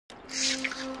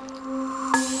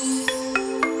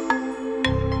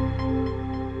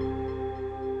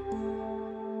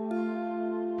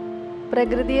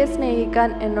പ്രകൃതിയെ സ്നേഹിക്കാൻ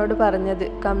എന്നോട് പറഞ്ഞത്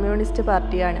കമ്മ്യൂണിസ്റ്റ്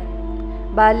പാർട്ടിയാണ്.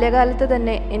 ബാല്യകാലത്ത്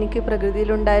തന്നെ എനിക്ക്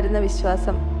പ്രകൃതിയിലുണ്ടായിരുന്ന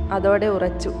വിശ്വാസം അതോടെ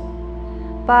ഉറച്ചു.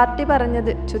 പാർട്ടി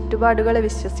പറഞ്ഞത് ചുറ്റുപാടുകളെ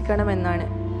വിശ്വസിക്കണമെന്നാണ്.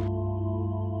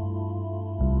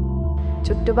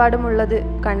 ചുറ്റുപാടുമുള്ളത്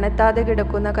കണ്ണെത്താതെ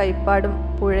കിടക്കുന്ന കൈപ്പാടും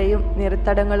പുഴയും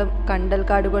നീർത്തടങ്ങളും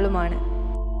കണ്ടൽക്കാടുകളുമാണ്.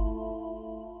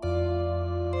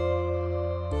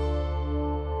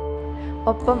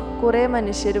 ഒപ്പം കുറേ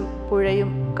മനുഷ്യരും പുഴയും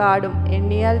കാടും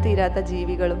എണ്ണിയാൽ തീരാത്ത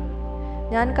ജീവികളും.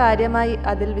 ഞാൻ കാര്യമായി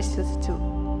അതിൽ വിശ്വസിച്ചു.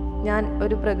 ഞാൻ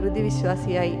ഒരു പ്രകൃതി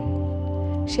വിശ്വാസിയായി.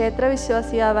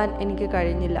 ക്ഷേത്രവിശ്വാസിയാവാൻ എനിക്ക്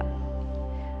കഴിഞ്ഞില്ല.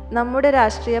 നമ്മുടെ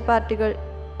രാഷ്ട്രീയ പാർട്ടികൾ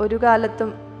ഒരു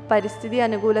കാലത്തും പരിസ്ഥിതി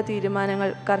അനുകൂല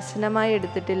തീരുമാനങ്ങൾ കർശനമായി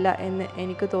എടുത്തിട്ടില്ല എന്ന്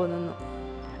എനിക്ക് തോന്നുന്നു.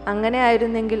 അങ്ങനെ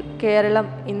ആയിരുന്നെങ്കിൽ കേരളം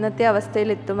ഇന്നത്തെ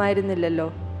അവസ്ഥയിൽ എത്തുമായിരുന്നില്ലല്ലോ.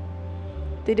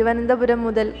 തിരുവനന്തപുരം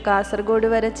മുതൽ കാസർഗോഡ്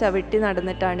വരെ ചവിട്ടി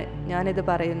നടന്നിട്ടാണ് ഞാനിത്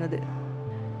പറയുന്നത്.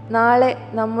 നാളെ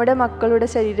നമ്മുടെ മക്കളുടെ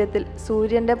ശരീരത്തിൽ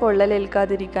സൂര്യൻ്റെ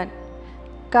പൊള്ളലേൽക്കാതിരിക്കാൻ,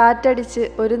 കാറ്റടിച്ച്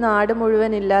ഒരു നാട്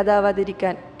മുഴുവൻ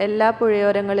ഇല്ലാതാവാതിരിക്കാൻ എല്ലാ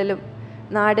പുഴയോരങ്ങളിലും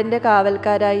നാടിൻ്റെ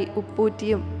കാവൽക്കാരായി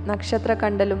ഉപ്പൂറ്റിയും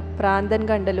നക്ഷത്രക്കണ്ടലും പ്രാന്തൻ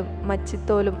കണ്ടലും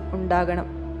മച്ചിത്തോലും ഉണ്ടാകണം.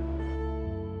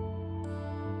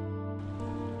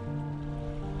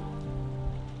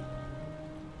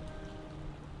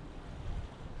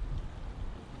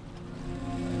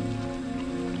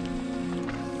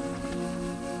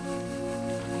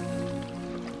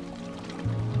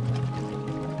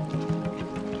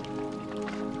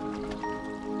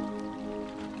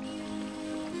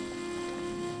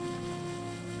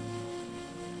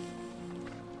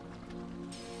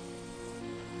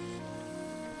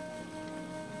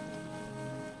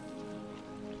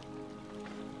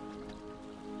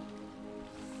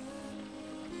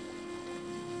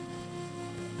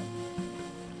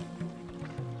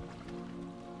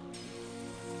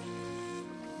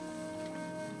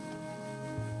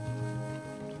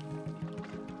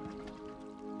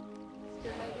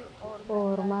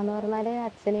 ഓർമ്മ എന്ന് പറഞ്ഞാൽ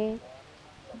അച്ഛന്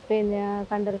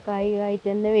കണ്ടൽക്കായി ആയിട്ട്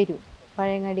തന്നെ വരും.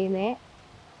 പഴയങ്ങാടിയിൽ നിന്ന്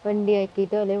വണ്ടി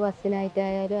ആക്കിയിട്ടോ അല്ലെങ്കിൽ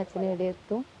ബസ്സിനായിട്ടായാലും അച്ഛൻ ഇവിടെ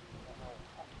എത്തും.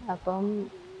 അപ്പം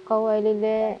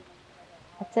കോവലിലെ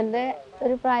അച്ഛൻ്റെ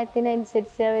ഒരു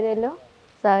പ്രായത്തിനനുസരിച്ച് അവരെല്ലാം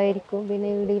സഹകരിക്കും. പിന്നെ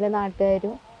ഇവിടെയുള്ള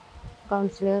നാട്ടുകാരും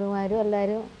കൗൺസിലർമാരും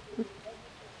എല്ലാവരും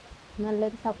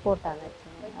നല്ലൊരു സപ്പോർട്ടാണ്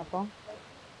അച്ഛന്. അപ്പം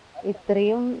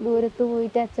ഇത്രയും ദൂരത്ത്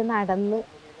പോയിട്ട് അച്ഛൻ നടന്ന്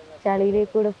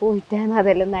ചളിയിലേക്കൂടെ പോയിട്ടാണ്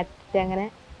അതെല്ലാം നട്ടിട്ട് അങ്ങനെ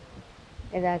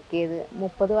ഇതാക്കിയത്.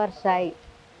 30 വർഷമായി.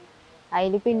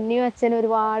 അതിൽ പിന്നെയും അച്ഛൻ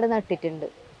ഒരുപാട് നട്ടിട്ടുണ്ട്.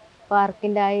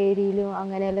 പാർക്കിൻ്റെ ആ ഏരിയയിലും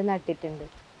അങ്ങനെയെല്ലാം നട്ടിട്ടുണ്ട്.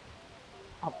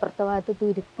 അപ്പുറത്തെ ഭാഗത്ത്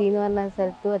തുരുത്തി എന്ന് പറഞ്ഞ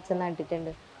സ്ഥലത്തും അച്ഛൻ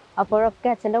നട്ടിട്ടുണ്ട്. അപ്പോഴൊക്കെ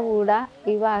അച്ഛൻ്റെ കൂടെ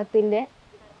ഈ ഭാഗത്തിലെ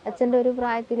അച്ഛൻ്റെ ഒരു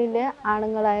പ്രായത്തിലുള്ള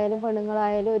ആണുങ്ങളായാലും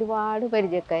പെണ്ണുങ്ങളായാലും ഒരുപാട്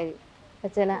പരിചയക്കാർ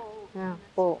അച്ഛനെ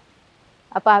പോവും.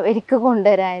 അപ്പം അവർക്ക്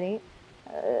കൊണ്ടുവരാൻ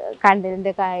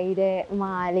കണ്ടലിൻ്റെ കയ്യിലെ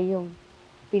മാലയും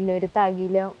പിന്നെ ഒരു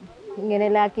തകിലും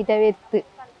ഇങ്ങനെയെല്ലാം ആക്കിയിട്ടാണ് വെത്ത്.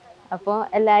 അപ്പോൾ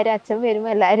എല്ലാവരും അച്ഛൻ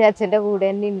വരുമ്പോൾ എല്ലാവരും അച്ഛൻ്റെ കൂടെ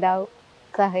തന്നെ ഉണ്ടാവും,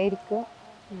 സഹകരിക്കും.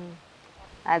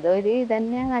 അതൊരു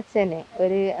ഇതന്നെയാണ് അച്ഛന്.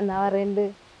 ഒരു എന്താ പറയുന്നത്,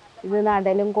 ഇത്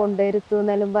നടലും കൊണ്ടുവരുത്തു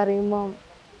എന്നെല്ലാം പറയുമ്പം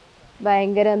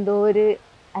ഭയങ്കര എന്തോ ഒരു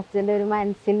അച്ഛൻ്റെ ഒരു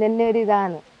മനസ്സിൻ്റെ തന്നെ ഒരു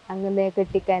ഇതാണ്. അങ്ങനെ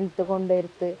കെട്ടിക്കാനത്ത്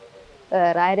കൊണ്ടുവരുത്ത്.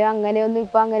 വേറെ ആരും അങ്ങനെയൊന്നും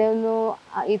ഇപ്പം അങ്ങനെയൊന്നും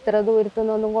ഇത്ര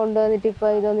ദൂരത്തുനിന്നൊന്നും കൊണ്ടുവന്നിട്ട്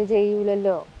ഇപ്പം ഇതൊന്നും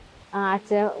ചെയ്യൂലല്ലോ.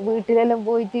 അച്ഛൻ വീട്ടിലെല്ലാം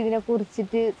പോയിട്ട് ഇതിനെ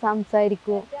കുറിച്ചിട്ട്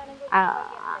സംസാരിക്കും.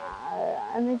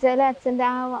 എന്ന് വെച്ചാൽ അച്ഛൻ്റെ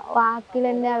ആ വാക്കിൽ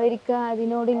തന്നെ അവർക്ക്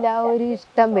അതിനോടില്ല ഒരു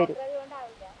ഇഷ്ടം വരും.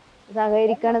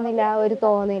 സഹകരിക്കണം എന്നില്ല ആ ഒരു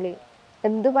തോന്നൽ.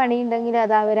 എന്ത് പണിയുണ്ടെങ്കിലും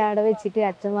അത് അവരവിടെ വെച്ചിട്ട്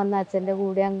അച്ഛൻ വന്ന് അച്ഛൻ്റെ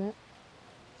കൂടെ അങ്ങ്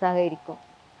സഹകരിക്കും.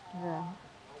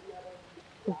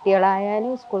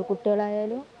 കുട്ടികളായാലും സ്കൂൾ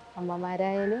കുട്ടികളായാലും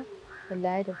അമ്മമാരായാലും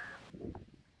എല്ലാവരും.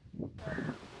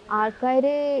 ആൾക്കാർ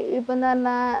ഇപ്പം എന്ന്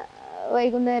പറഞ്ഞാൽ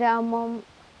വൈകുന്നേരം ആകുമ്പം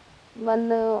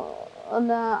വന്ന്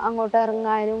ഒന്ന് അങ്ങോട്ട്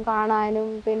ഇറങ്ങാനും കാണാനും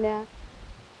പിന്നെ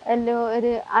എല്ലാം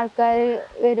ഒരു ആൾക്കാർ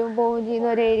വരും പോവുകയും ചെയ്യുന്ന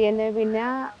ഒരു ഏരിയ തന്നെ. പിന്നെ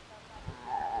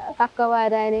കക്ക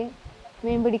വാരാൻ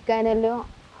മീൻ പിടിക്കാനെല്ലാം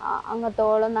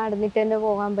അങ്ങത്തോളം നടന്നിട്ട് തന്നെ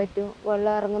പോകാൻ പറ്റും.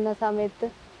 വെള്ളം ഇറങ്ങുന്ന സമയത്ത്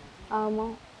ആകുമ്പോൾ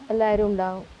എല്ലാവരും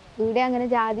ഉണ്ടാവും. ഇവിടെ അങ്ങനെ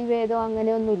ജാതി ഭേദം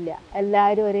അങ്ങനെയൊന്നുമില്ല.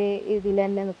 എല്ലാവരും ഒരേ ഇതിൽ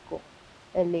തന്നെ നിൽക്കും.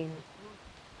 അല്ലേ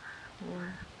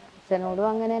അച്ഛനോടും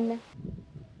അങ്ങനെ തന്നെ.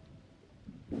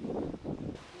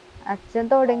 അച്ഛൻ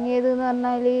തുടങ്ങിയത് എന്ന്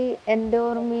പറഞ്ഞാൽ എൻ്റെ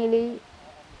ഓർമ്മയിൽ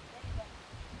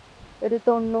ഒരു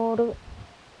 90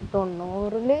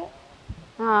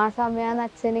 ആ സമയമാണ്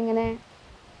അച്ഛൻ ഇങ്ങനെ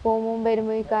പോകുമ്പോൾ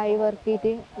വരുമ്പോൾ ഈ കായ്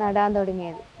വറുക്കിയിട്ട് നടാൻ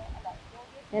തുടങ്ങിയത്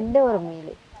എൻ്റെ ഓർമ്മയിൽ.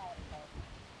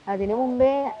 അതിനു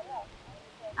മുമ്പേ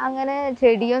അങ്ങനെ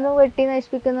ചെടിയൊന്നും വെട്ടി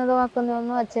നശിപ്പിക്കുന്നതോ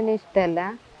ആക്കുന്നതൊന്നും അച്ഛന് ഇഷ്ടമല്ല.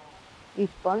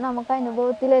 ഇപ്പം നമുക്ക്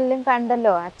അനുഭവത്തിലെല്ലാം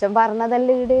കണ്ടല്ലോ, അച്ഛൻ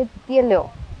പറഞ്ഞതെല്ലാം ഇവിടെ എത്തിയല്ലോ.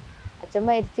 അച്ഛൻ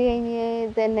മരിച്ചു കഴിഞ്ഞ്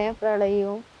തന്നെ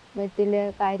പ്രളയവും മറ്റുള്ള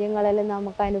കാര്യങ്ങളെല്ലാം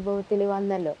നമുക്ക് അനുഭവത്തിൽ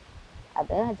വന്നല്ലോ.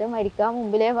 അത് അച്ഛൻ മരിക്കാൻ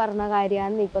മുമ്പിലേ പറഞ്ഞ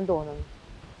കാര്യമാണെന്ന് ഇപ്പം തോന്നുന്നു.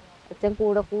 അച്ഛൻ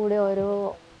കൂടെ കൂടെ ഓരോ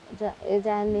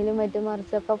ചാനലിലും മറ്റും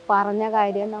മറിച്ചൊക്കെ പറഞ്ഞ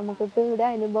കാര്യം നമുക്കിപ്പോൾ ഇവിടെ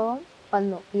അനുഭവം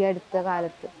വന്നു ഈ അടുത്ത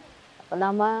കാലത്ത്. അപ്പം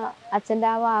നമ്മ അച്ഛൻ്റെ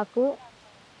ആ വാക്ക്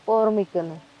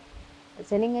ഓർമ്മിക്കുന്നു.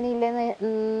 അച്ഛൻ ഇങ്ങനെയില്ലേ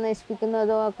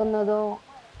നശിപ്പിക്കുന്നതോ ആക്കുന്നതോ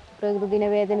പ്രകൃതിനെ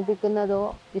വേദനിപ്പിക്കുന്നതോ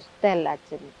ഇഷ്ടമല്ല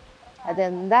അച്ഛന്.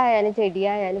 അതെന്തായാലും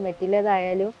ചെടിയായാലും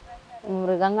മറ്റുള്ളതായാലും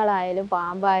മൃഗങ്ങളായാലും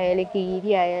പാമ്പായാലും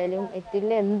കീരിയായാലും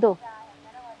മറ്റുള്ള എന്തോ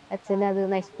അച്ഛനത്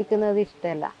നശിപ്പിക്കുന്നത്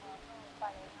ഇഷ്ടമല്ല.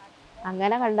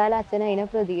 അങ്ങനെ കണ്ടാൽ അച്ഛൻ അതിനെ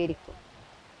പ്രതികരിക്കും.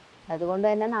 അതുകൊണ്ട്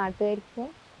തന്നെ നാട്ടുകാർക്ക്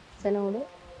അച്ഛനോട്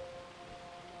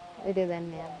ഒരു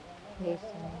തന്നെയാണ്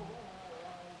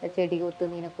ചെടി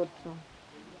കുത്തുന്നതിനെക്കുറിച്ചും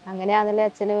അങ്ങനെയാണല്ലേ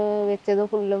അച്ഛന് വെച്ചത്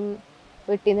ഫുള്ളും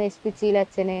വെട്ടി നശിപ്പിച്ചില്ല.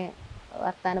 അച്ഛന്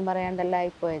വർത്താനം പറയാണ്ടല്ല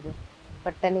ആയിപ്പോയത്.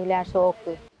 പെട്ടെന്നില്ല ആ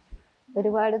ഷോക്ക്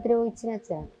ഒരുപാട് ദ്രോഹിച്ചിന്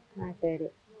അച്ഛൻ നാട്ടുകാർ.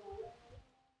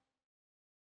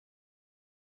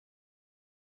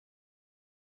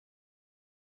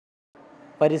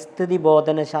 പരിസ്ഥിതി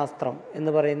ബോധനശാസ്ത്രം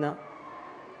എന്ന് പറയുന്ന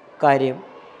കാര്യം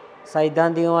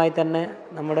സൈദ്ധാന്തികമായി തന്നെ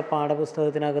നമ്മുടെ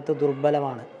പാഠപുസ്തകത്തിനകത്ത്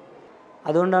ദുർബലമാണ്.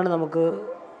 അതുകൊണ്ടാണ്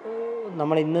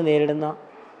നമ്മൾ ഇന്ന് നേരിടുന്ന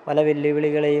പല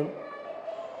വെല്ലുവിളികളെയും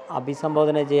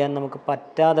അഭിസംബോധന ചെയ്യാൻ നമുക്ക്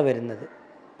പറ്റാതെ വരുന്നത്.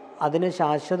 അതിന്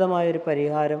ശാശ്വതമായൊരു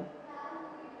പരിഹാരം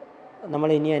നമ്മൾ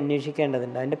ഇനി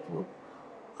അന്വേഷിക്കേണ്ടതുണ്ട്. അതിൻ്റെ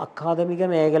അക്കാദമിക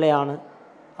മേഖലയാണ്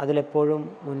അതിലെപ്പോഴും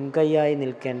മുൻകൈയായി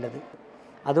നിൽക്കേണ്ടത്.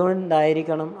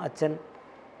 അതുകൊണ്ടായിരിക്കണം അച്ഛൻ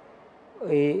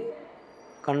ഈ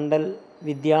കണ്ടൽ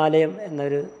വിദ്യാലയം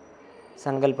എന്നൊരു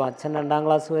സങ്കല്പം, അച്ഛൻ 2ാം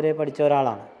ക്ലാസ് വരെ പഠിച്ച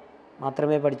ഒരാളാണ്,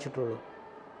 മാത്രമേ പഠിച്ചിട്ടുള്ളൂ.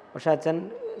 പക്ഷെ അച്ഛൻ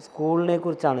സ്കൂളിനെ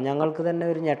കുറിച്ചാണ് ഞങ്ങൾക്ക് തന്നെ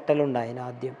ഒരു ഞെട്ടലുണ്ടായി.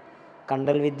 ആദ്യം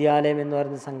കണ്ടൽ വിദ്യാലയം എന്ന്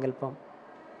പറയുന്ന സങ്കല്പം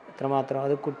എത്രമാത്രം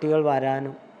അത് കുട്ടികൾ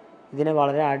വരാനും ഇതിനെ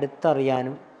വളരെ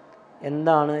അടുത്തറിയാനും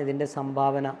എന്താണ് ഇതിൻ്റെ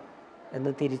സംഭാവന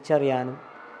എന്ന് തിരിച്ചറിയാനും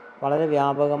വളരെ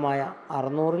വ്യാപകമായ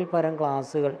 600-ൽ പരം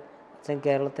ക്ലാസ്സുകൾ അച്ഛൻ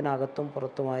കേരളത്തിനകത്തും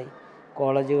പുറത്തുമായി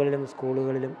കോളേജുകളിലും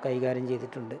സ്കൂളുകളിലും കൈകാര്യം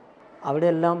ചെയ്തിട്ടുണ്ട്.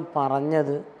 അവിടെയെല്ലാം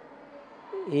പറഞ്ഞത്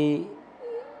ഈ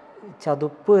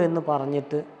ചതുപ്പ് എന്ന്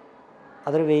പറഞ്ഞിട്ട്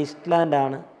അതൊരു വേസ്റ്റ്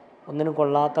ലാൻഡാണ്, ഒന്നിനും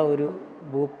കൊള്ളാത്ത ഒരു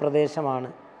ഭൂപ്രദേശമാണ്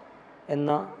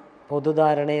എന്ന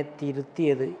പൊതുധാരണയെ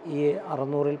തിരുത്തിയത് ഈ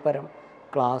 600-ൽ പരം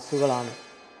ക്ലാസ്സുകളാണ്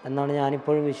എന്നാണ്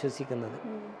ഞാനിപ്പോഴും വിശ്വസിക്കുന്നത്.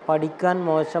 പഠിക്കാൻ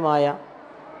മോശമായ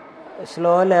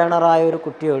സ്ലോ ലേണറായ ഒരു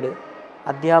കുട്ടിയോട്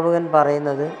അധ്യാപകൻ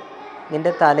പറയുന്നത്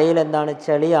നിൻ്റെ തലയിൽ എന്താണ്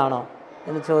ചെളിയാണോ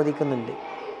എന്ന് ചോദിക്കുന്നുണ്ട്.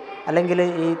 അല്ലെങ്കിൽ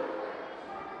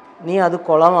നീ അത്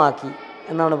കുളമാക്കി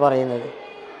എന്നാണ് പറയുന്നത്.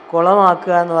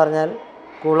 കുളമാക്കുക എന്ന് പറഞ്ഞാൽ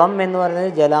കുളം എന്ന്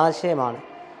പറയുന്നത് ജലാശയമാണ്.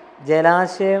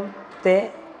 ജലാശയത്തെ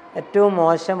ഏറ്റവും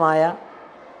മോശമായ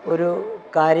ഒരു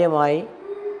കാര്യമായി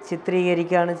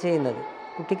ചിത്രീകരിക്കുകയാണ് ചെയ്യുന്നത്.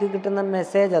 കുട്ടിക്ക് കിട്ടുന്ന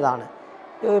മെസ്സേജ് അതാണ്.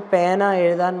 പേന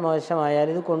എഴുതാൻ മോശമായാൽ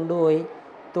ഇത് കൊണ്ടുപോയി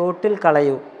തോട്ടിൽ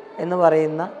കളയൂ എന്ന്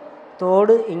പറയുന്ന,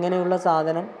 തോട് ഇങ്ങനെയുള്ള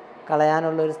സാധനം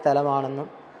കളയാനുള്ളൊരു സ്ഥലമാണെന്നും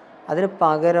അതിന്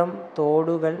പകരം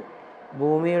തോടുകൾ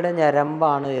ഭൂമിയുടെ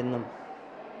ഞരമ്പാണ് എന്നും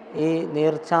ഈ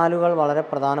നീർച്ചാലുകൾ വളരെ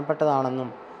പ്രധാനപ്പെട്ടതാണെന്നും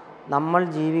നമ്മൾ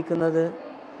ജീവിക്കുന്നത്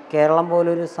കേരളം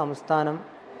പോലൊരു സംസ്ഥാനം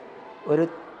ഒരു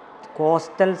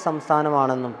കോസ്റ്റൽ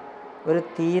സംസ്ഥാനമാണെന്നും ഒരു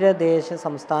തീരദേശ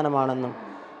സംസ്ഥാനമാണെന്നും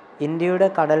ഇന്ത്യയുടെ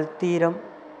കടൽ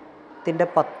തീരത്തിൻ്റെ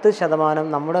 10%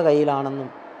 നമ്മുടെ കയ്യിലാണെന്നും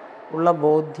ഉള്ള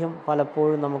ബോധ്യം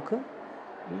പലപ്പോഴും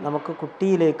നമുക്ക്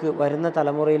കുട്ടിയിലേക്ക്, വരുന്ന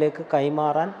തലമുറയിലേക്ക്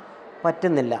കൈമാറാൻ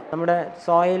പറ്റുന്നില്ല. നമ്മുടെ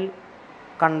സോയിൽ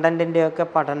കണ്ടൻറ്റിൻ്റെയൊക്കെ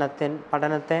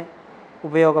പഠനത്തെ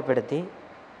ഉപയോഗപ്പെടുത്തി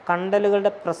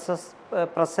കണ്ടലുകളുടെ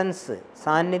പ്രസൻസ്,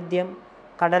 സാന്നിധ്യം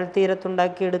കടൽ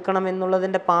തീരത്തുണ്ടാക്കി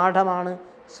എടുക്കണമെന്നുള്ളതിൻ്റെ പാഠമാണ്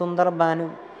സുന്ദർബാനും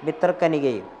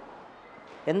ഭിത്തർക്കനികയും.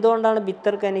 എന്തുകൊണ്ടാണ്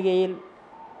ഭിത്തർക്കനികയിൽ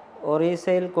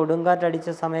ഒറീസയിൽ കൊടുങ്കാറ്റടിച്ച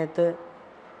സമയത്ത്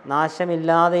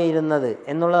നാശമില്ലാതെ ഇരുന്നത്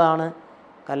എന്നുള്ളതാണ്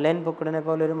കല്ലൻ പൊക്കുടനെ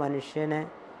പോലൊരു മനുഷ്യനെ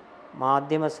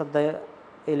മാധ്യമ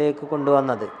ശ്രദ്ധയിലേക്ക്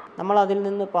കൊണ്ടുവന്നത്. നമ്മൾ അതിൽ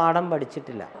നിന്ന് പാഠം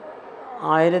പഠിച്ചിട്ടില്ല.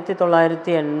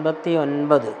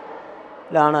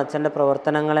 1989 അച്ഛൻ്റെ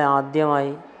പ്രവർത്തനങ്ങളെ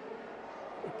ആദ്യമായി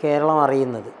കേരളം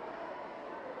അറിയുന്നത്.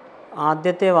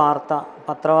 ആദ്യത്തെ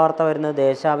പത്രവാർത്ത വരുന്നത്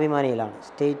ദേശാഭിമാനിയിലാണ്,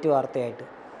 സ്റ്റേറ്റ് വാർത്തയായിട്ട്.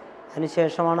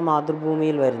 അതിനുശേഷമാണ്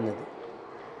മാതൃഭൂമിയിൽ വരുന്നത്.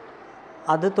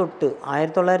 അത് തൊട്ട്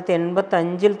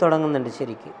 1985 തുടങ്ങുന്നുണ്ട്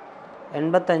ശരിക്ക്.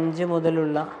 85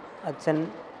 മുതലുള്ള അച്ഛൻ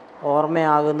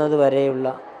ഓർമ്മയാകുന്നത് വരെയുള്ള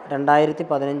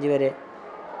 2015 വരെ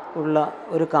ഉള്ള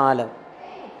ഒരു കാലം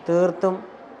തീർത്തും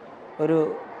ഒരു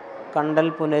കണ്ടൽ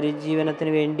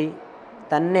പുനരുജ്ജീവനത്തിന് വേണ്ടി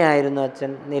തന്നെയായിരുന്നു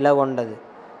അച്ഛൻ നിലകൊണ്ടത്.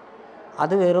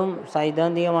 അത് വെറും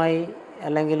സൈദ്ധാന്തികമായി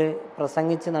അല്ലെങ്കിൽ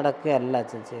പ്രസംഗിച്ച് നടക്കുകയല്ല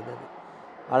അച്ഛൻ ചെയ്തത്.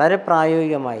 വളരെ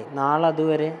പ്രായോഗികമായി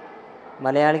നാളതുവരെ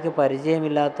മലയാളിക്ക്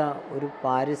പരിചയമില്ലാത്ത ഒരു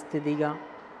പാരിസ്ഥിതിക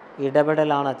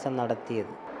ഇടപെടലാണ് അച്ഛൻ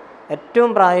നടത്തിയത്.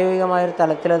 ഏറ്റവും പ്രായോഗികമായൊരു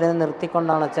തലത്തിൽ അതിനെ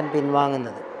നിർത്തിക്കൊണ്ടാണ് അച്ഛൻ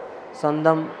പിൻവാങ്ങുന്നത്.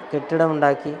 സ്വന്തം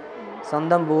കെട്ടിടമുണ്ടാക്കി,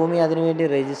 സ്വന്തം ഭൂമി അതിനുവേണ്ടി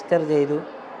രജിസ്റ്റർ ചെയ്തു,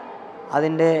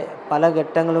 അതിൻ്റെ പല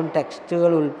ഘട്ടങ്ങളും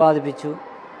ടെക്സ്റ്റുകൾ ഉൽപ്പാദിപ്പിച്ചു.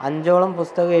 5ഓളം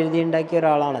പുസ്തകം എഴുതിയുണ്ടാക്കിയ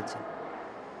ഒരാളാണ് അച്ഛൻ.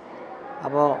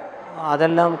 അപ്പോൾ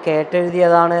അതെല്ലാം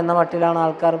കേട്ടെഴുതിയതാണ് എന്ന മട്ടിലാണ്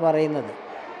ആൾക്കാർ പറയുന്നത്.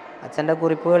 അച്ഛൻ്റെ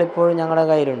കുറിപ്പുകൾ ഇപ്പോഴും ഞങ്ങളുടെ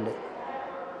കയ്യിലുണ്ട്.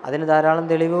 അതിന് ധാരാളം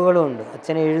തെളിവുകളുമുണ്ട്.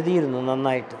 അച്ഛൻ എഴുതിയിരുന്നു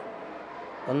നന്നായിട്ട്.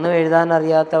 ഒന്നും എഴുതാൻ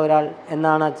അറിയാത്ത ഒരാൾ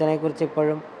എന്നാണ് അച്ഛനെക്കുറിച്ച്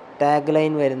ഇപ്പോഴും ടാഗ്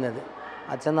ലൈൻ വരുന്നത്.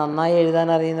 അച്ഛൻ നന്നായി എഴുതാൻ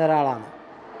അറിയുന്ന ഒരാളാണ്.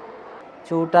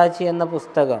 ചൂട്ടാച്ചി എന്ന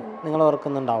പുസ്തകം നിങ്ങൾ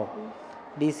ഓർക്കുന്നുണ്ടാവും.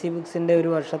 DC ബുക്സിൻ്റെ ഒരു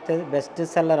വർഷത്തെ ബെസ്റ്റ്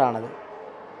സെല്ലറാണത്.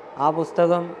 ആ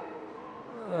പുസ്തകം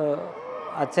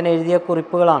അച്ഛൻ എഴുതിയ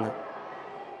കുറിപ്പുകളാണ്.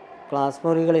 ക്ലാസ്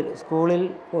മുറികളിൽ സ്കൂളിൽ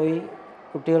പോയി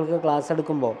കുട്ടികൾക്ക് ക്ലാസ്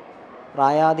എടുക്കുമ്പോൾ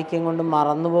പ്രായാധിക്യം കൊണ്ട്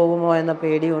മറന്നു പോകുമോ എന്ന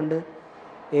പേടി കൊണ്ട്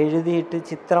എഴുതിയിട്ട്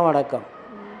ചിത്രമടക്കം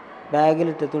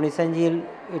ബാഗിലിട്ട് തുണിസഞ്ചിയിൽ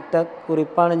ഇട്ട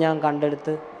കുറിപ്പാണ് ഞാൻ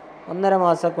കണ്ടെടുത്ത് 1.5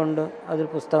 മാസം കൊണ്ട് അതൊരു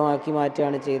പുസ്തകമാക്കി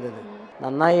മാറ്റുകയാണ് ചെയ്തത്.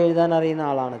 നന്നായി എഴുതാൻ അറിയുന്ന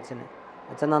ആളാണ് അച്ഛന്.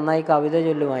 അച്ഛൻ നന്നായി കവിത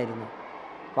ചൊല്ലുമായിരുന്നു,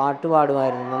 പാട്ട്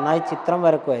പാടുമായിരുന്നു, നന്നായി ചിത്രം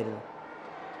വരക്കുമായിരുന്നു.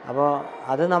 അപ്പോൾ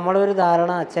അത് നമ്മളൊരു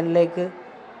ധാരണ അച്ഛനിലേക്ക്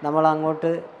നമ്മൾ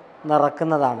അങ്ങോട്ട്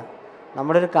നിറക്കുന്നതാണ്.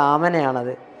 നമ്മുടെ ഒരു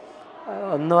കാമനയാണത്.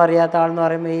 ഒന്നും അറിയാത്ത ആളെന്ന്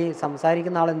പറയുമ്പോൾ ഈ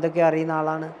സംസാരിക്കുന്ന ആൾ എന്തൊക്കെ അറിയുന്ന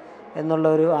ആളാണ്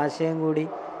എന്നുള്ളൊരു ആശയം കൂടി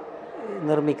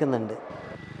നിർമ്മിക്കുന്നുണ്ട്.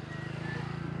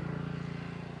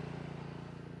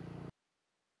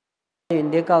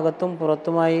 ഇന്ത്യക്കകത്തും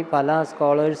പുറത്തുമായി പല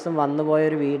സ്കോളേഴ്സും വന്നു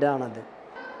പോയൊരു വീടാണത്.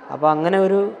 അപ്പോൾ അങ്ങനെ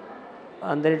ഒരു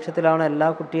അന്തരീക്ഷത്തിലാണ് എല്ലാ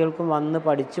കുട്ടികൾക്കും വന്ന്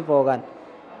പഠിച്ചു പോകാൻ.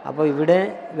 അപ്പോൾ ഇവിടെ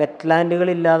വെറ്റ്ലാൻഡുകൾ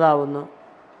ഇല്ലാതാവുന്നു,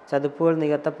 ചതുപ്പുകൾ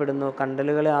നികത്തപ്പെടുന്നു,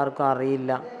 കണ്ടലുകളെ ആർക്കും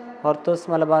അറിയില്ല. ഹോർത്തൂസ്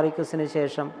മലബാറിക്കസിന്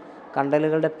ശേഷം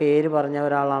കണ്ടലുകളുടെ പേര് പറഞ്ഞ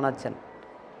ഒരാളാണ് അച്ഛൻ.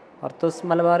 ഹോർത്തൂസ്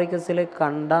മലബാറിക്കസിൽ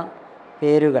കണ്ട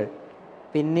പേരുകൾ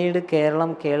പിന്നീട്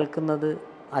കേരളം കേൾക്കുന്നത്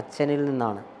അച്ഛനിൽ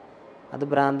നിന്നാണ്. അത്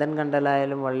ഭ്രാന്തൻ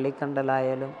കണ്ടലായാലും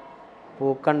വള്ളിക്കണ്ടലായാലും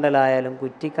പൂക്കണ്ടലായാലും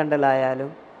കുറ്റിക്കണ്ടലായാലും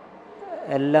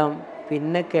എല്ലാം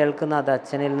പിന്നെ കേൾക്കുന്ന അത്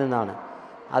അച്ഛനിൽ നിന്നാണ്.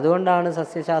 അതുകൊണ്ടാണ്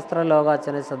സസ്യശാസ്ത്ര ലോകം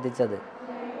അച്ഛനെ ശ്രദ്ധിച്ചത്.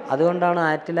 അതുകൊണ്ടാണ്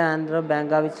ആറ്റില ആൻഡ്രോ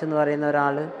ബാങ്കാവിച്ച് എന്ന് പറയുന്ന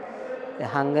ഒരാൾ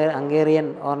ഹംഗേറിയൻ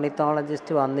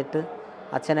ഓർണിത്തോളജിസ്റ്റ് വന്നിട്ട്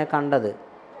അച്ഛനെ കണ്ടത്.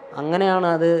 അങ്ങനെയാണ്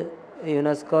അത്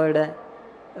യുനെസ്കോയുടെ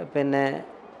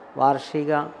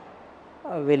വാർഷിക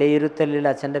വിലയിരുത്തലിൽ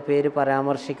അച്ഛൻ്റെ പേര്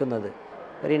പരാമർശിക്കുന്നത്.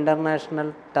 ഒരു ഇൻ്റർനാഷണൽ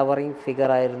ടവറിങ്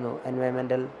ഫിഗറായിരുന്നു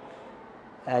എൻവയോൺമെൻ്റൽ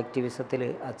ആക്ടിവിസത്തിൽ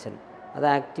അച്ഛൻ. അത്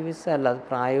ആക്ടിവിസം അല്ല, അത്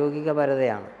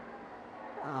പ്രായോഗികപരതയാണ്.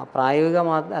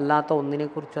 പ്രായോഗികമല്ലാത്ത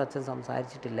ഒന്നിനെക്കുറിച്ചും അച്ഛൻ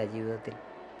സംസാരിച്ചിട്ടില്ല ജീവിതത്തിൽ.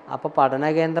 അപ്പോൾ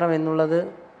പഠനകേന്ദ്രം എന്നുള്ളത്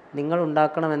നിങ്ങൾ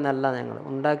ഉണ്ടാക്കണമെന്നല്ല, ഞങ്ങൾ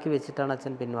ഉണ്ടാക്കി വെച്ചിട്ടാണ്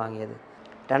അച്ഛൻ പിൻവാങ്ങിയത്.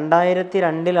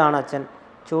 2002 അച്ഛൻ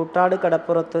ചൂട്ടാട്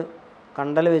കടപ്പുറത്ത്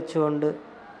കണ്ടൽ വെച്ചുകൊണ്ട്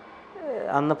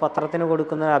അന്ന് പത്രത്തിന്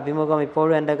കൊടുക്കുന്ന അഭിമുഖം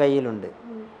ഇപ്പോഴും എൻ്റെ കയ്യിലുണ്ട്.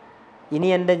 ഇനി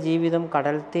എൻ്റെ ജീവിതം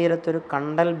കടൽ തീരത്തൊരു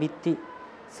കണ്ടൽ ഭിത്തി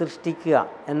സൃഷ്ടിക്കുക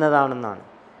എന്നതാണെന്നാണ്.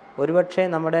 ഒരുപക്ഷെ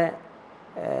നമ്മുടെ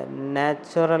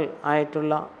നാച്ചുറൽ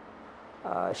ആയിട്ടുള്ള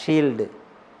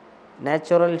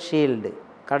നാച്ചുറൽ ഷീൽഡ്,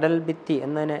 കടൽ ഭിത്തി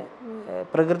എന്നതിനെ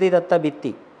പ്രകൃതിദത്ത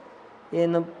ഭിത്തി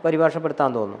എന്ന് പരിഭാഷപ്പെടുത്താൻ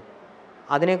തോന്നുന്നു.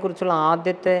 അതിനെക്കുറിച്ചുള്ള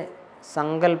ആദ്യത്തെ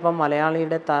സങ്കല്പം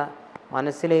മലയാളിയുടെ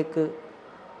മനസ്സിലേക്ക്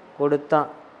കൊടുത്ത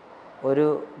ഒരു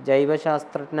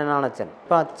ജൈവശാസ്ത്രജ്ഞനാണ് അച്ഛൻ.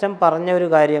 ഇപ്പോൾ അച്ഛൻ പറഞ്ഞ ഒരു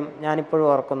കാര്യം ഞാനിപ്പോഴും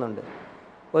ഓർക്കുന്നുണ്ട്.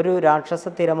 ഒരു രാക്ഷസ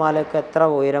തിരമാലയ്ക്ക് എത്ര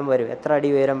ഉയരം വരും, എത്ര അടി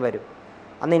ഉയരം വരും?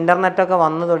 അന്ന് ഇൻ്റർനെറ്റൊക്കെ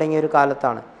വന്നു തുടങ്ങിയ ഒരു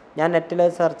കാലത്താണ്. ഞാൻ നെറ്റിൽ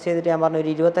സെർച്ച് ചെയ്തിട്ട് ഞാൻ പറഞ്ഞു ഒരു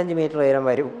 25 മീറ്റർ ഉയരം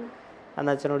വരും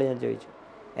എന്ന് അച്ഛനോട് ഞാൻ ചോദിച്ചു.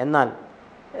 എന്നാൽ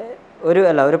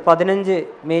ഒരു 15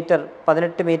 മീറ്റർ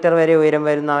 18 മീറ്റർ വരെ ഉയരം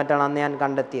വരുന്നതായിട്ടാണ് അന്ന് ഞാൻ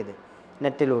കണ്ടെത്തിയത്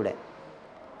നെറ്റിലൂടെ.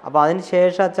 അപ്പോൾ അതിന്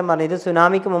ശേഷം അച്ഛൻ പറഞ്ഞു ഇത്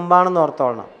സുനാമിക്ക് മുമ്പാണെന്ന്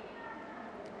ഓർത്തോളണം.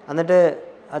 എന്നിട്ട്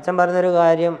അച്ഛൻ പറയുന്നൊരു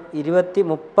കാര്യം 30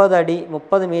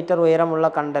 മീറ്റർ ഉയരമുള്ള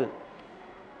കണ്ടൽ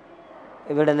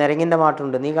ഇവിടെ നിരങ്ങിൻ്റെ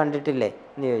മാട്ടുണ്ട്, നീ കണ്ടിട്ടില്ലേ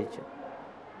എന്ന് ചോദിച്ചു.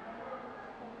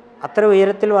 അത്ര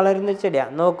ഉയരത്തിൽ വളരുന്ന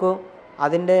ചെടിയാണ്. നോക്കൂ,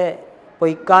 അതിൻ്റെ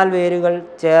പൊയ്ക്കാൽ വേരുകൾ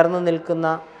ചേർന്ന് നിൽക്കുന്ന,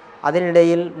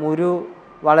 അതിനിടയിൽ മുരു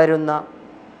വളരുന്ന,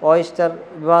 ഓയിസ്റ്റർ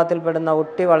വിഭാഗത്തിൽപ്പെടുന്ന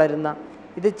ഒട്ടി വളരുന്ന,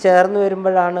 ഇത് ചേർന്ന്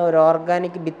വരുമ്പോഴാണ് ഒരു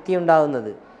ഓർഗാനിക് ഭിത്തി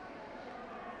ഉണ്ടാകുന്നത്.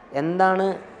 എന്താണ്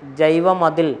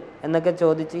ജൈവമതിൽ എന്നൊക്കെ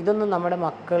ചോദിച്ച് ഇതൊന്നും നമ്മുടെ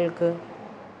മക്കൾക്ക്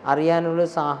അറിയാനുള്ള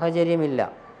സാഹചര്യമില്ല.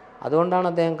 അതുകൊണ്ടാണ്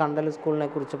അദ്ദേഹം കണ്ടൽ സ്കൂളിനെ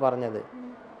കുറിച്ച് പറഞ്ഞത്.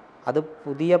 അത്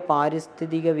പുതിയ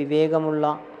പാരിസ്ഥിതിക വിവേകമുള്ള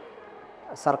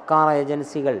സർക്കാർ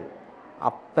ഏജൻസികൾ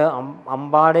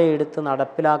അമ്പാടെ എടുത്ത്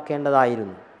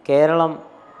നടപ്പിലാക്കേണ്ടതായിരുന്നു. കേരളം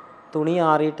തുണി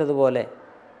ആറിയിട്ടതുപോലെ,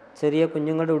 ചെറിയ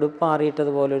കുഞ്ഞുങ്ങളുടെ ഉടുപ്പ്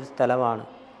ആറിയിട്ടതുപോലെ ഒരു സ്ഥലമാണ്.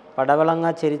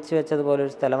 പടവളങ്ങ ചെരിച്ച് വെച്ചതുപോലെ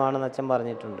ഒരു സ്ഥലമാണെന്ന് അച്ഛൻ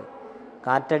പറഞ്ഞിട്ടുണ്ട്.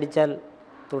 കാറ്റടിച്ചാൽ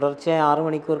തുടർച്ചയായി 6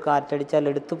 മണിക്കൂർ കാറ്റടിച്ചാൽ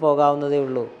എടുത്തു പോകാവുന്നതേ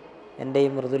ഉള്ളൂ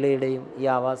എൻ്റെയും മൃദുലയുടെയും ഈ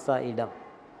ആവാസ ഇടം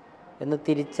എന്ന്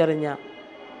തിരിച്ചറിഞ്ഞ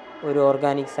ഒരു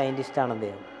ഓർഗാനിക് സയൻറ്റിസ്റ്റാണ്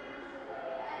അദ്ദേഹം.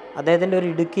 അദ്ദേഹത്തിൻ്റെ ഒരു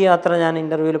ഇടുക്കി യാത്ര ഞാൻ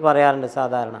ഇൻ്റർവ്യൂവിൽ പറയാറുണ്ട്.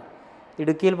 സാധാരണ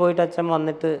ഇടുക്കിയിൽ പോയിട്ട് അച്ഛൻ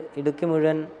വന്നിട്ട് ഇടുക്കി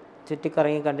മുഴുവൻ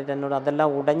ചുറ്റിക്കറങ്ങി കണ്ടിട്ട് എന്നോട് അതെല്ലാം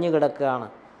ഉടഞ്ഞു കിടക്കുകയാണ്.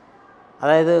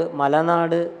 അതായത്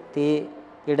മലനാട്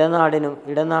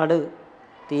ഇടനാട്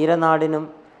തീരനാടിനും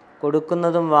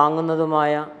കൊടുക്കുന്നതും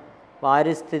വാങ്ങുന്നതുമായ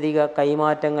പാരിസ്ഥിതിക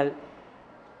കൈമാറ്റങ്ങൾ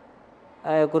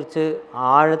കുറിച്ച്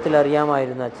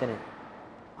ആഴത്തിലറിയാമായിരുന്നു അച്ഛന്.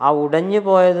 ആ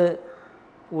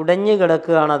ഉടഞ്ഞു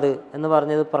കിടക്കുകയാണത് എന്ന്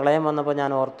പറഞ്ഞത് പ്രളയം വന്നപ്പോൾ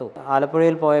ഞാൻ ഓർത്തു.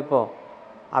 ആലപ്പുഴയിൽ പോയപ്പോൾ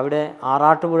അവിടെ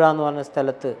ആറാട്ടുപുഴ എന്ന് പറഞ്ഞ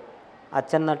സ്ഥലത്ത്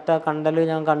അച്ഛൻ നട്ട കണ്ടൽ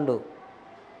ഞാൻ കണ്ടു.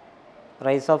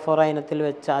 റൈസ് ഓഫ് ഫോറ ഇനത്തിൽ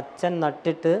വെച്ച് അച്ഛൻ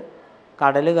നട്ടിട്ട്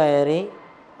കടൽ കയറി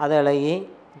അത് ഇളകി.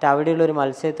 അവിടെയുള്ളൊരു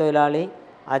മത്സ്യത്തൊഴിലാളി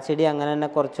ആ ചെടി അങ്ങനെ തന്നെ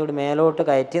കുറച്ചുകൂടി മേലോട്ട്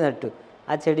കയറ്റി നട്ടു.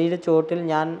 ആ ചെടിയുടെ ചുവട്ടിൽ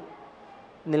ഞാൻ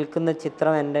നിൽക്കുന്ന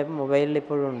ചിത്രം എൻ്റെ മൊബൈലിൽ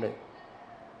ഇപ്പോഴും ഉണ്ട്.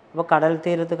 അപ്പോൾ കടൽ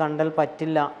തീരത്ത് കണ്ടൽ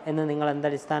പറ്റില്ല എന്ന് നിങ്ങൾ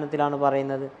എന്തടിസ്ഥാനത്തിലാണ്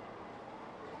പറയുന്നത്?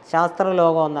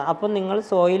 ശാസ്ത്രലോകം ഒന്നാണ്. അപ്പം നിങ്ങൾ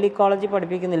സോയിൽ ഇക്കോളജി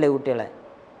പഠിപ്പിക്കുന്നില്ലേ കുട്ടികളെ?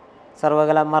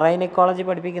 Marine ecology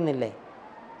പഠിപ്പിക്കുന്നില്ലേ?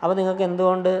 അപ്പോൾ നിങ്ങൾക്ക്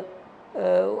എന്തുകൊണ്ട്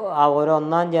ഒരു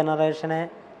 1ാം ജനറേഷനെ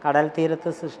കടൽ തീരത്ത്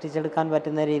സൃഷ്ടിച്ചെടുക്കാൻ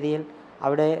പറ്റുന്ന രീതിയിൽ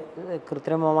അവിടെ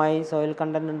കൃത്രിമമായി സോയിൽ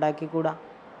കണ്ടൻറ് ഉണ്ടാക്കിക്കൂടാ?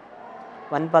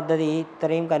 വൻ പദ്ധതി.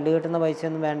 ഇത്രയും കല്ല് കെട്ടുന്ന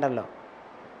പൈസയൊന്നും വേണ്ടല്ലോ.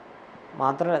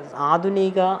 മാത്രമല്ല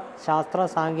ആധുനിക ശാസ്ത്ര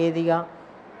സാങ്കേതിക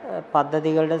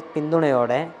പദ്ധതികളുടെ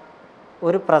പിന്തുണയോടെ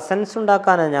ഒരു പ്രസൻസ്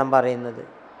ഉണ്ടാക്കാനാണ് ഞാൻ പറയുന്നത്.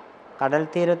 കടൽ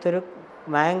തീരത്തൊരു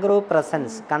മാംഗ്രൂവ്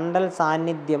പ്രസൻസ്, കണ്ടൽ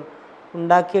സാന്നിധ്യം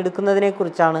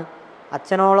ഉണ്ടാക്കിയെടുക്കുന്നതിനെക്കുറിച്ചാണ്.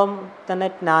 അച്ഛനോളം തന്നെ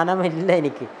ജ്ഞാനമില്ല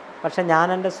എനിക്ക്, പക്ഷെ ഞാൻ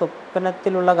എൻ്റെ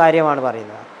സ്വപ്നത്തിലുള്ള കാര്യമാണ്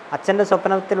പറയുന്നത്. അച്ഛൻ്റെ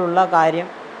സ്വപ്നത്തിലുള്ള കാര്യം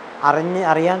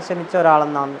അറിയാൻ ശ്രമിച്ച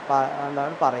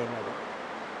ഒരാളെന്നാണ് പറയുന്നത്.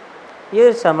 ഈ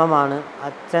ഒരു ശ്രമമാണ്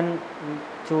അച്ഛൻ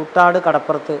ചൂട്ടാട്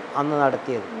കടപ്പുറത്ത് അന്ന്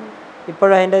നടത്തിയത്.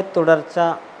 ഇപ്പോഴതിൻ്റെ തുടർച്ച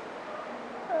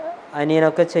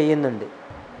അനിയനൊക്കെ ചെയ്യുന്നുണ്ട്.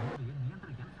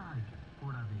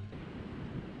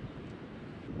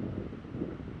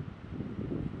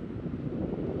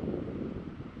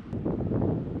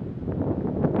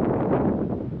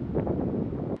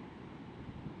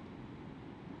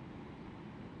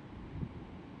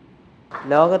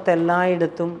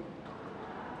 ലോകത്തെല്ലായിടത്തും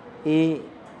ഈ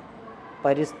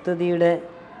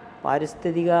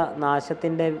പാരിസ്ഥിതിക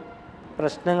നാശത്തിൻ്റെ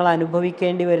പ്രശ്നങ്ങൾ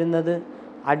അനുഭവിക്കേണ്ടി വരുന്നത്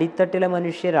അടിത്തട്ടിലെ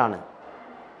മനുഷ്യരാണ്.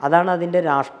 അതാണ് അതിൻ്റെ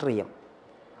രാഷ്ട്രീയം.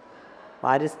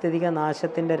 പാരിസ്ഥിതിക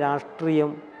നാശത്തിൻ്റെ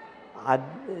രാഷ്ട്രീയം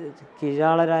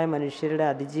കീഴാളരായ മനുഷ്യരുടെ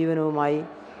അതിജീവനവുമായി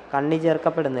കണ്ണി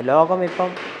ചേർക്കപ്പെടുന്നു.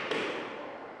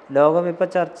 ലോകമിപ്പം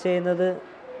ചർച്ച ചെയ്യുന്നത്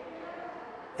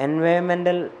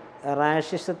എൻവയോൺമെൻ്റൽ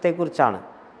റാഷിസത്തെക്കുറിച്ചാണ്.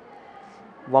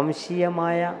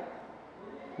 വംശീയമായ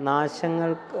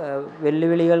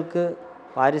വെല്ലുവിളികൾക്ക്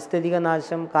പാരിസ്ഥിതിക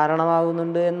നാശം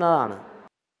കാരണമാകുന്നുണ്ട് എന്നതാണ്.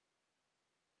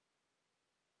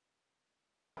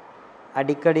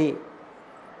 അടിക്കടി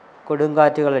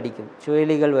കൊടുങ്കാറ്റുകൾ അടിക്കും,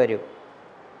 ചുഴലികൾ വരും.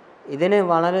 ഇതിന്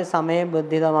വളരെ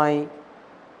സമയബന്ധിതമായി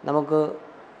നമുക്ക്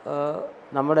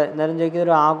നമ്മുടെ നേരം ചോദിക്കുന്ന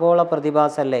ഒരു ആഗോള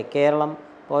പ്രതിഭാസമല്ലേ കേരളം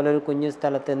പോലൊരു കുഞ്ഞു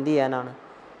സ്ഥലത്ത് എന്ത് ചെയ്യാനാണ്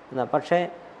എന്നാൽ. പക്ഷേ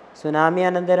സുനാമി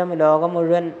അനന്തരം ലോകം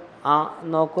മുഴുവൻ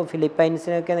നോക്കൂ,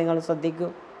 ഫിലിപ്പൈൻസിനൊക്കെ നിങ്ങൾ ശ്രദ്ധിക്കൂ.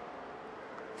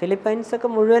 ഫിലിപ്പൈൻസൊക്കെ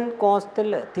മുഴുവൻ കോസ്റ്റൽ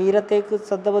തീരത്തേക്ക്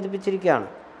ശ്രദ്ധ പതിപ്പിച്ചിരിക്കുകയാണ്.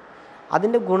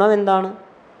 അതിൻ്റെ ഗുണം എന്താണ്?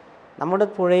 നമ്മുടെ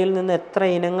പുഴയിൽ നിന്ന് എത്ര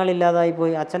ഇനങ്ങളില്ലാതായി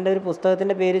പോയി. അച്ഛൻ്റെ ഒരു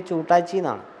പുസ്തകത്തിൻ്റെ പേര് ചൂട്ടാച്ചി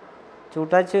എന്നാണ്.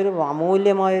 ചൂട്ടാച്ചി ഒരു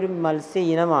അമൂല്യമായൊരു മത്സ്യ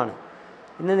ഇനമാണ്.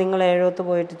 ഇന്ന് നിങ്ങൾ ഏഴോത്ത്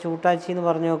പോയിട്ട് ചൂട്ടാച്ചി എന്ന്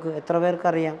പറഞ്ഞു നോക്ക്, എത്ര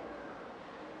പേർക്കറിയാം?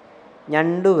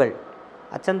 ഞണ്ടുകൾ.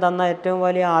 അച്ഛൻ തന്ന ഏറ്റവും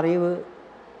വലിയ അറിവ്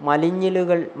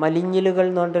മലിഞ്ഞിലുകൾ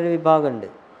എന്ന് പറഞ്ഞിട്ടൊരു വിഭാഗമുണ്ട്.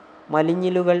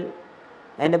 മലിഞ്ഞിലുകൾ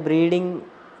അതിൻ്റെ ബ്രീഡിങ്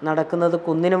നടക്കുന്നത്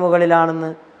കുന്നിന് മുകളിലാണെന്ന്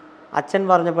അച്ഛൻ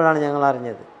പറഞ്ഞപ്പോഴാണ് ഞങ്ങൾ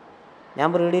അറിഞ്ഞത്. ഞാൻ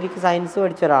ബ്രീഡിക്ക് സയൻസ്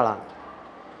പഠിച്ച ഒരാളാണ്,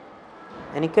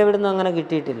 എനിക്കെവിടുന്ന് അങ്ങനെ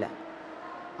കിട്ടിയിട്ടില്ല.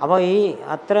 അപ്പോൾ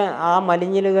ആ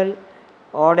മലിഞ്ഞിലുകൾ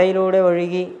ഓടയിലൂടെ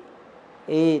ഒഴുകി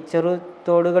ഈ ചെറു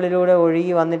തോടുകളിലൂടെ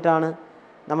ഒഴുകി വന്നിട്ടാണ്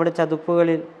നമ്മുടെ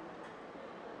ചതുപ്പുകളിൽ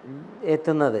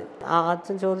എത്തുന്നത്.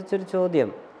 അച്ഛൻ ചോദിച്ചൊരു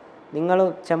ചോദ്യം, നിങ്ങൾ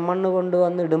ചെമ്മണ്ണ്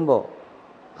കൊണ്ടുവന്നിടുമ്പോൾ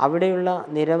അവിടെയുള്ള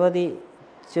നിരവധി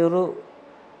ചെറു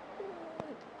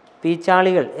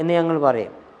പീച്ചാളികൾ എന്ന് ഞങ്ങൾ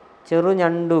പറയും, ചെറു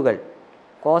ഞണ്ടുകൾ,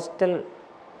 കോസ്റ്റൽ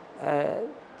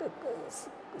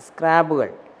സ്ക്രാബുകൾ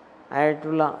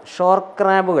ആയിട്ടുള്ള ഷോർ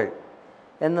ക്രാബുകൾ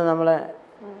എന്ന് നമ്മളെ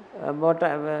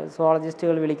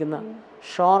സുവോളജിസ്റ്റുകൾ വിളിക്കുന്ന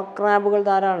ഷോർ ക്രാബുകൾ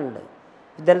ധാരാളമുണ്ട്.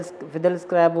 ഫിദൽ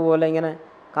സ്ക്രാബ് പോലെ ഇങ്ങനെ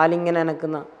കാലിങ്ങനെ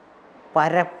അനക്കുന്ന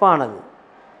പരപ്പാണത്.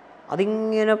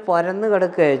 അതിങ്ങനെ പരന്ന്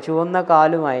കിടക്കുകയാണ് ചുവന്ന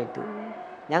കാലുമായിട്ട്.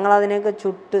 ഞങ്ങളതിനെയൊക്കെ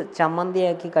ചുട്ട്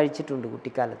ചമ്മന്തിയാക്കി കഴിച്ചിട്ടുണ്ട്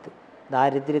കുട്ടിക്കാലത്ത്.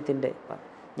 ദാരിദ്ര്യത്തിൻ്റെ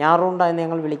ഞാറുണ്ട എന്ന്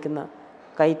ഞങ്ങൾ വിളിക്കുന്ന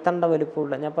കൈത്തണ്ട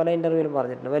വലിപ്പമുള്ള, ഞാൻ പല ഇൻ്റർവ്യൂവിലും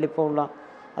പറഞ്ഞിട്ടുണ്ട്, വലിപ്പമുള്ള,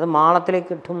 അത്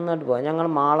മാളത്തിലേക്ക് ഇട്ടുന്നിട്ട് പോകാം. ഞങ്ങൾ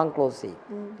മാളം ക്ലോസ്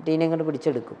ചെയ്യും, ടീനെ ഇങ്ങോട്ട്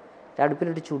പിടിച്ചെടുക്കും,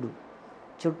 അടുപ്പിലിട്ട് ചുടും,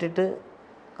 ചുട്ടിട്ട്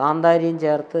കാന്താരിയും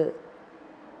ചേർത്ത്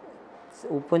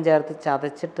ഉപ്പും ചേർത്ത്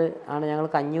ചതച്ചിട്ട് ആണ് ഞങ്ങൾ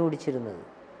കഞ്ഞി കുടിച്ചിരുന്നത്.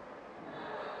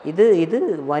 ഇത്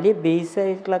വലിയ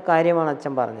ബേസായിട്ടുള്ള കാര്യമാണ്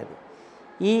അച്ഛൻ പറഞ്ഞത്.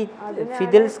 ഈ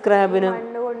ഫിദിൽ സ്ക്രാബിനും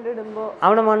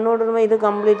അവിടെ മണ്ണ് കൊണ്ടിടുമ്പോൾ ഇത്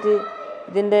കംപ്ലീറ്റ്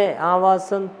ഇതിൻ്റെ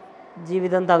ആവാസം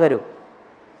ജീവിതം തകരും.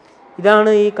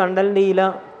 ഇതാണ് ഈ കണ്ടലിൻ്റെ ഇല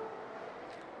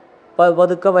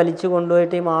പതുക്കെ വലിച്ചു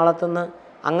കൊണ്ടുപോയിട്ട് ഈ മാളത്തുനിന്ന്,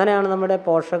 അങ്ങനെയാണ് നമ്മുടെ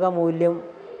പോഷകമൂല്യം,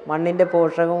 മണ്ണിൻ്റെ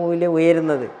പോഷകമൂല്യം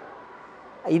ഉയരുന്നത്.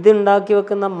 ഇതുണ്ടാക്കി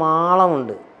വെക്കുന്ന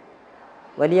മാളമുണ്ട്,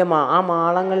 വലിയ ആ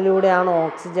മാളങ്ങളിലൂടെയാണ്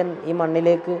ഓക്സിജൻ ഈ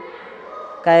മണ്ണിലേക്ക്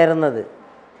കയറുന്നത്.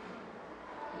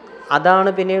 അതാണ്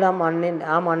പിന്നീട്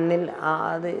ആ മണ്ണിൽ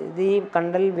ഇത് ഈ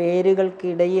കണ്ടൽ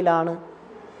വേരുകൾക്കിടയിലാണ്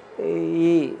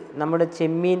ഈ നമ്മുടെ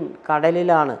ചെമ്മീൻ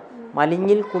കടലിലാണ്,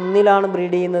 മലിഞ്ഞിൽ കുന്നിലാണ്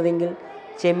ബ്രീഡ് ചെയ്യുന്നതെങ്കിൽ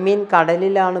ചെമ്മീൻ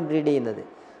കടലിലാണ് ബ്രീഡ് ചെയ്യുന്നത്.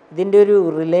 ഇതിൻ്റെ ഒരു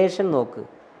റിലേഷൻ നോക്ക്.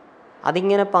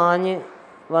 അതിങ്ങനെ പാഞ്ഞ്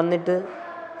വന്നിട്ട്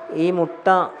ഈ മുട്ട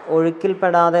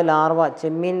ഒഴുക്കിൽപ്പെടാതെ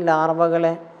ചെമ്മീൻ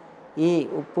ലാർവകളെ ഈ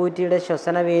ഉപ്പൂറ്റിയുടെ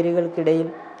ശ്വസന വേരുകൾക്കിടയിൽ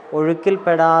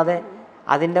ഒഴുക്കിൽപ്പെടാതെ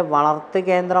അതിൻ്റെ വളർത്ത്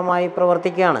കേന്ദ്രമായി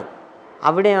പ്രവർത്തിക്കുകയാണ്.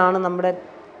 അവിടെയാണ് നമ്മുടെ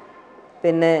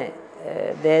പിന്നെ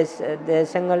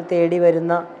ദേശങ്ങൾ തേടി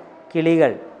വരുന്ന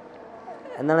കിളികൾ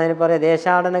എന്നാണ് അതിന് പറയുക,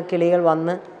 ദേശാടന കിളികൾ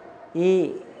വന്ന് ഈ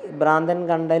ഭ്രാന്തൻ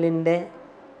കണ്ടലിൻ്റെ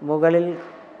മുകളിൽ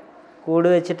കൂട്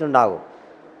വെച്ചിട്ടുണ്ടാകും.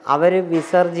 അവർ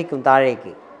വിസർജിക്കും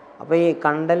താഴേക്ക്. അപ്പോൾ ഈ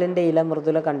കണ്ടലിൻ്റെ ഇല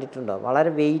മൃദുല കണ്ടിട്ടുണ്ടോ?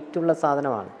 വളരെ വെയിറ്റുള്ള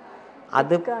സാധനമാണ്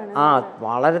അത്.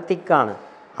 വളരെ തിക്കാണ്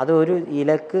അത്. ഒരു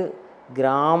ഇലക്ക്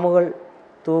ഗ്രാമുകൾ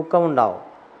തൂക്കമുണ്ടാവും.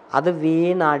 അത്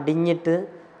വീണടിഞ്ഞിട്ട്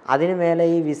അതിന് മേലെ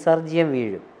ഈ വിസർജ്യം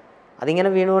വീഴും. അതിങ്ങനെ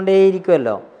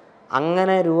വീണുകൊണ്ടേയിരിക്കുമല്ലോ.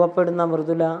 അങ്ങനെ രൂപപ്പെടുന്ന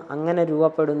മൃദുല, അങ്ങനെ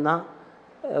രൂപപ്പെടുന്ന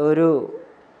ഒരു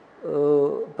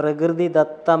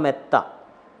പ്രകൃതിദത്ത മെത്ത,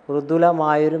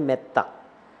 മൃദുലമായൊരു മെത്ത.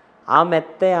 ആ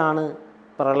മെത്തയാണ്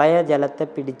പ്രളയജലത്തെ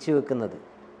പിടിച്ചു വെക്കുന്നത്.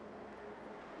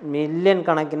 മില്യൺ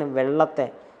കണക്കിന്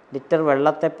ലിറ്റർ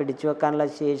വെള്ളത്തെ പിടിച്ചു വെക്കാനുള്ള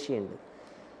ശേഷിയുണ്ട്.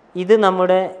 ഇത്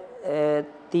നമ്മുടെ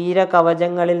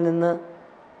തീരകവചങ്ങളിൽ നിന്ന്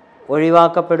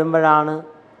ഒഴിവാക്കപ്പെടുമ്പോഴാണ്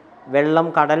വെള്ളം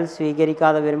കടൽ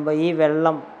സ്വീകരിക്കാതെ വരുമ്പോൾ ഈ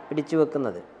വെള്ളം പിടിച്ചു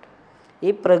വെക്കുന്നത്. ഈ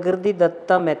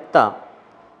പ്രകൃതിദത്ത മെത്ത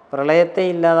പ്രളയത്തെ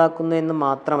ഇല്ലാതാക്കുന്നു എന്ന്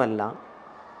മാത്രമല്ല,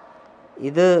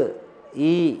 ഇത്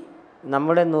ഈ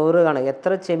നമ്മുടെ 100 കണക്ക്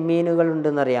എത്ര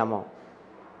ചെമ്മീനുകളുണ്ടെന്നറിയാമോ?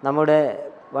 നമ്മുടെ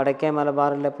വടക്കേ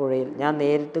മലബാറിലെ പുഴയിൽ ഞാൻ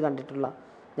നേരിട്ട് കണ്ടിട്ടുള്ള,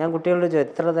 ഞാൻ കുട്ടികളോട് ചോദിച്ചു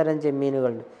എത്ര തരം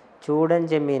ചെമ്മീനുകളുണ്ട്. ചൂടൻ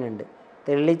ചെമ്മീനുണ്ട്,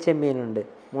 തെള്ളിച്ചെമ്മീനുണ്ട്,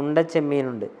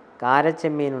 മുണ്ടച്ചെമ്മീനുണ്ട്,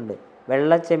 കാരച്ചെമ്മീനുണ്ട്,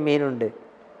 വെള്ളച്ചെമ്മീനുണ്ട്,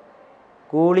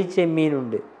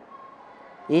 കൂളിച്ചെമ്മീനുണ്ട്.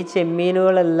 ഈ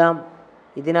ചെമ്മീനുകളെല്ലാം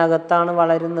ഇതിനകത്താണ്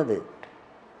വളരുന്നത്.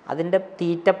 അതിൻ്റെ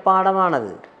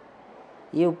തീറ്റപ്പാടമാണത്.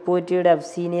 ഈ ഉപ്പൂറ്റിയുടെ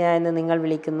അബ്സീനിയ എന്ന് നിങ്ങൾ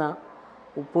വിളിക്കുന്ന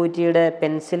ഉപ്പൂറ്റിയുടെ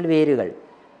പെൻസിൽ വേരുകൾ,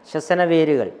 ശ്വസന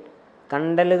വേരുകൾ,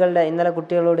 കണ്ടലുകളുടെ, ഇന്നലെ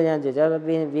കുട്ടികളോട് ഞാൻ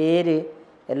ചോദിച്ചു, വേര്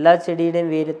എല്ലാ ചെടിയുടെയും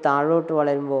വേര് താഴോട്ട്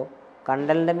വളരുമ്പോൾ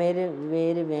കണ്ടലിൻ്റെ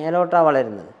വേര് മേലോട്ടാണ്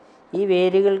വളരുന്നത്. ഈ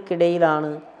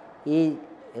വേരുകൾക്കിടയിലാണ് ഈ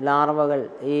ലാർവകൾ,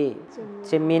 ഈ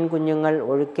ചെമ്മീൻ കുഞ്ഞുങ്ങൾ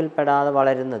ഒഴുക്കിൽപ്പെടാതെ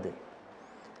വളരുന്നത്.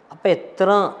 അപ്പോൾ എത്ര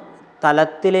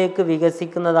തലത്തിലേക്ക്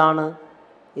വികസിക്കുന്നതാണ്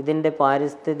ഇതിൻ്റെ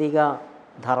പാരിസ്ഥിതിക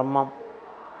ധർമ്മം.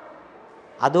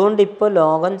 അതുകൊണ്ട് ഇപ്പോൾ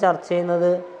ലോകം ചർച്ച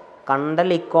ചെയ്യുന്നത് കണ്ടൽ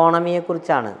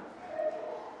ഇക്കോണമിയെക്കുറിച്ചാണ്.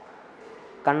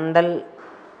 കണ്ടൽ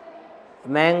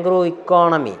മാംഗ്രൂവ്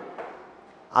ഇക്കോണമി,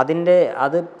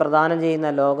 അത് പ്രദാനം ചെയ്യുന്ന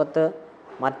ലോകത്ത്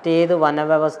മറ്റേത്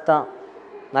വനവ്യവസ്ഥ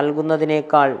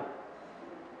നൽകുന്നതിനേക്കാൾ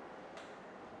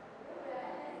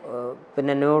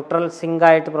പിന്നെ ന്യൂട്രൽ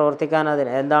സിങ്കായിട്ട് പ്രവർത്തിക്കാൻ,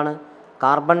 എന്താണ്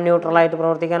കാർബൺ ന്യൂട്രലായിട്ട്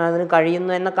പ്രവർത്തിക്കാൻ അതിന്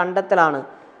കഴിയുന്നു എന്ന കണ്ടെത്തലാണ്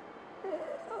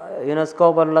യുനെസ്കോ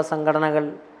പോലുള്ള സംഘടനകൾ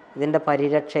ഇതിൻ്റെ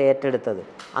പരിരക്ഷ ഏറ്റെടുത്തത്.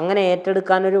 അങ്ങനെ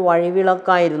ഏറ്റെടുക്കാനൊരു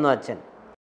വഴിവിളക്കായിരുന്നു അച്ഛൻ.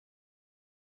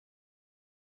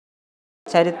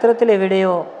 ചരിത്രത്തിൽ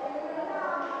എവിടെയോ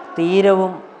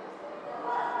തീരവും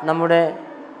നമ്മുടെ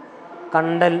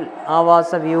കണ്ടൽ ആവാസ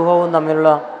വ്യൂഹവും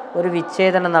തമ്മിലുള്ള ഒരു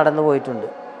വിച്ഛേദനം നടന്നു പോയിട്ടുണ്ട്.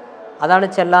 അതാണ്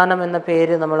ചെല്ലാനം എന്ന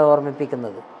പേര് നമ്മളെ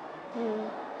ഓർമ്മിപ്പിക്കുന്നത്.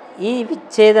 ഈ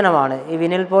വിച്ഛേദനമാണ്, ഈ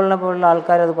വിനിൽ പോളിനെ പോലുള്ള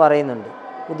ആൾക്കാരത് പറയുന്നുണ്ട്,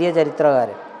 പുതിയ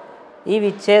ചരിത്രകാരൻ. ഈ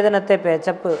വിച്ഛേദനത്തെ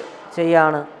പേച്ചപ്പ്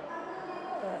ചെയ്യാണ്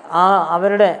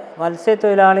അവരുടെ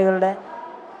മത്സ്യത്തൊഴിലാളികളുടെ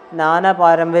നാനാ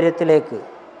പാരമ്പര്യത്തിലേക്ക്,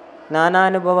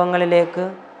 നാനാനുഭവങ്ങളിലേക്ക്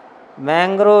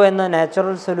മാംഗ്രോവ് എന്ന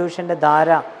നാച്ചുറൽ സൊല്യൂഷൻ്റെ ധാര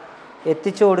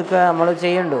എത്തിച്ചു കൊടുക്കുക നമ്മൾ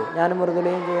ചെയ്യണ്ടു. ഞാനും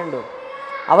മൃദുലയും ചെയ്യണ്ടു.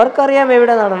 അവർക്കറിയാം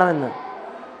എവിടെ നടണമെന്ന്,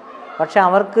 പക്ഷെ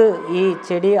അവർക്ക് ഈ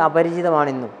ചെടി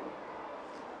അപരിചിതമാണിന്നും.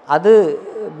 അത്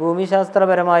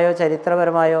ഭൂമിശാസ്ത്രപരമായോ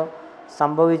ചരിത്രപരമായോ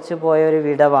സംഭവിച്ചു പോയൊരു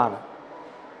വിടവാണ്.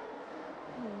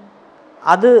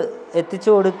 അത് എത്തിച്ചു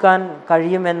കൊടുക്കാൻ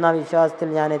കഴിയുമെന്ന വിശ്വാസത്തിൽ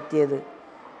ഞാൻ എത്തിയത്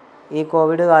ഈ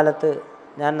കോവിഡ് കാലത്ത്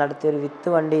ഞാൻ നടത്തിയൊരു വിത്ത്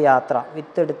വണ്ടി യാത്ര.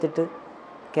 വിത്ത് എടുത്തിട്ട്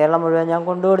കേരളം മുഴുവൻ ഞാൻ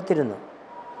കൊണ്ടുകൊടുത്തിരുന്നു.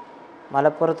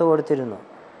 മലപ്പുറത്ത് കൊടുത്തിരുന്നു,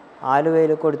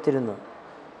 ആലുവയിൽ കൊടുത്തിരുന്നു,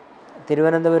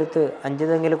 തിരുവനന്തപുരത്ത് 5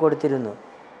 തെങ്ങിൽ കൊടുത്തിരുന്നു.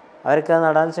 അവർക്കത്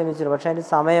നടാൻ ശ്രമിച്ചിരുന്നു. പക്ഷേ അതിന്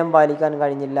സമയം പാലിക്കാൻ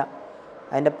കഴിഞ്ഞില്ല.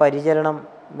 അതിൻ്റെ പരിചരണം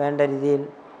വേണ്ട രീതിയിൽ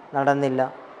നടന്നില്ല.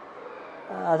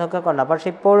 അതൊക്കെ കൊണ്ടാണ്. പക്ഷെ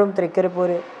ഇപ്പോഴും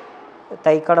തൃക്കരിപ്പൂർ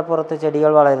തൈക്കടപ്പുറത്ത്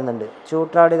ചെടികൾ വളരുന്നുണ്ട്.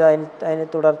 ചൂട്ടാട് അതിന്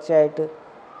തുടർച്ചയായിട്ട്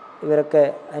ഇവരൊക്കെ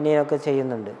അനിയനൊക്കെ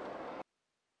ചെയ്യുന്നുണ്ട്.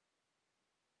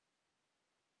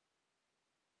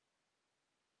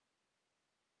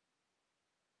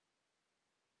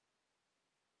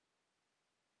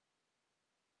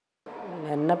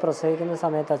 എന്നെ പ്രസവിക്കുന്ന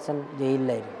സമയത്ത് അച്ഛൻ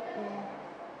ജയിലിലായിരുന്നു.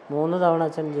 3 തവണ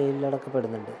അച്ഛൻ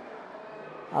ജയിലിലടക്കപ്പെടുന്നുണ്ട്.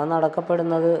 അന്ന്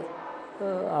അടക്കപ്പെടുന്നത്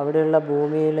അവിടെയുള്ള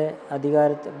ഭൂമിയിലെ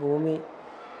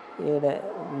ഭൂമിയുടെ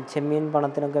ചെമ്മീൻ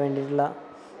പണത്തിനൊക്കെ വേണ്ടിയിട്ടുള്ള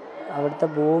അവിടുത്തെ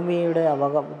ഭൂമിയുടെ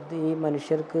ഈ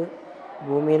മനുഷ്യർക്ക്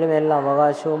ഭൂമിയിലെ മേലുള്ള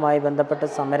അവകാശവുമായി ബന്ധപ്പെട്ട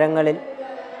സമരങ്ങളിൽ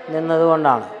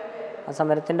നിന്നതുകൊണ്ടാണ്. ആ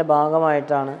സമരത്തിൻ്റെ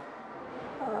ഭാഗമായിട്ടാണ്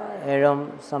 7ാം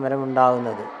സമരം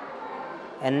ഉണ്ടാകുന്നത്.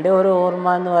 എൻ്റെ ഒരു ഓർമ്മ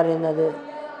എന്ന് പറയുന്നത്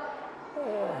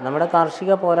നമ്മുടെ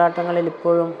കാർഷിക പോരാട്ടങ്ങളിൽ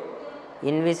ഇപ്പോഴും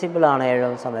ഇൻവിസിബിളാണ്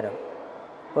 7ാം സമരം.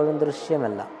 ഇപ്പോഴും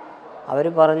ദൃശ്യമല്ല. അവർ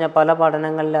പറഞ്ഞ പല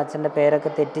പഠനങ്ങളിൽ അച്ഛൻ്റെ പേരൊക്കെ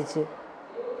തെറ്റിച്ച്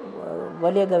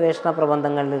വലിയ ഗവേഷണ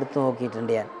പ്രബന്ധങ്ങളിൽ എടുത്തു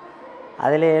നോക്കിയിട്ടുണ്ട് ഞാൻ.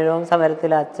 അതിൽ 7ാം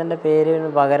സമരത്തിൽ അച്ഛൻ്റെ പേരിന്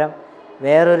പകരം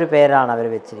വേറൊരു പേരാണ് അവർ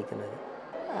വെച്ചിരിക്കുന്നത്.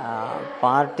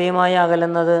 പാർട്ടിയുമായി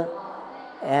അകലുന്നത്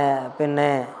പിന്നെ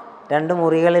 2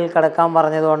 മുറികളിൽ കിടക്കാൻ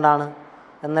പറഞ്ഞതുകൊണ്ടാണ്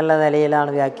എന്നുള്ള നിലയിലാണ്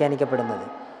വ്യാഖ്യാനിക്കപ്പെടുന്നത്.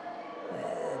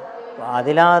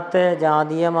 അതിനകത്ത്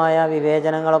ജാതീയമായ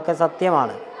വിവേചനങ്ങളൊക്കെ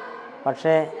സത്യമാണ്.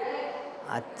 പക്ഷേ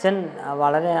അച്ഛൻ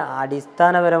വളരെ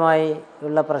അടിസ്ഥാനപരമായി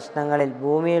ഉള്ള പ്രശ്നങ്ങളിൽ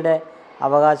ഭൂമിയുടെ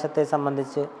അവകാശത്തെ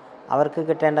സംബന്ധിച്ച് അവർക്ക്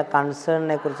കിട്ടേണ്ട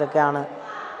കൺസേണിനെ കുറിച്ചൊക്കെയാണ്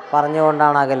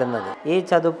പറഞ്ഞുകൊണ്ടാണ് അകലുന്നത്. ഈ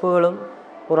ചതുപ്പുകളും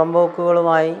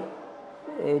പുറമ്പോക്കുകളുമായി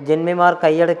ജന്മിമാർ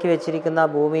കൈയടക്കി വെച്ചിരിക്കുന്ന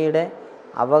ഭൂമിയുടെ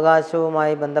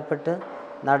അവകാശവുമായി ബന്ധപ്പെട്ട്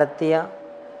നടത്തിയ,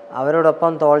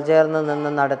 അവരോടൊപ്പം തോൾ ചേർന്ന്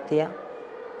നിന്ന് നടത്തിയ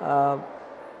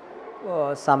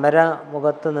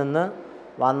സമരമുഖത്ത് നിന്ന്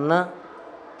വന്ന്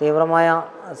തീവ്രമായ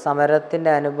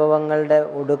സമരത്തിൻ്റെ അനുഭവങ്ങളുടെ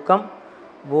ഒടുക്കം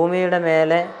ഭൂമിയുടെ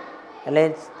മേലെ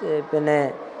അല്ലെങ്കിൽ പിന്നെ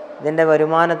ഇതിൻ്റെ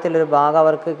വരുമാനത്തിലൊരു ഭാഗം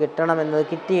അവർക്ക് കിട്ടണമെന്നത്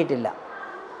കിട്ടിയിട്ടില്ല.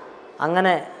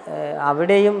 അങ്ങനെ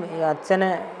അവിടെയും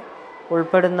അച്ഛനെ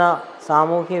ഉൾപ്പെടുന്ന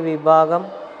സാമൂഹ്യ വിഭാഗം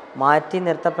മാറ്റി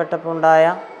നിർത്തപ്പെട്ടപ്പോണ്ടായ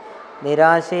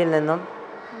നിരാശയിൽ നിന്നും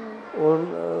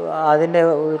അതിൻ്റെ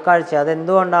ഉൾക്കാഴ്ച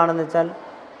അതെന്തുകൊണ്ടാണെന്ന് വെച്ചാൽ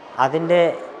അതിൻ്റെ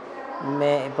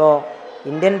ഇപ്പോൾ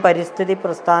ഇന്ത്യൻ പരിസ്ഥിതി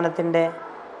പ്രസ്ഥാനത്തിൻ്റെ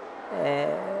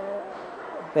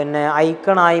പിന്നെ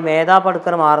ഐക്കണായി മേധാ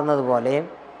പട്കർ മാറുന്നത് പോലെയും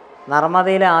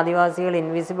നർമ്മദയിലെ ആദിവാസികൾ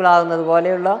ഇൻവിസിബിൾ ആകുന്നത്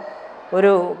പോലെയുള്ള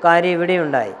ഒരു കാര്യം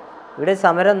ഇവിടെയുണ്ടായി. ഇവിടെ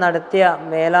സമരം നടത്തിയ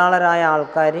മേലാളരായ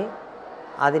ആൾക്കാർ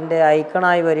അതിൻ്റെ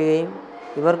ഐക്കണായി വരികയും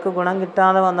ഇവർക്ക് ഗുണം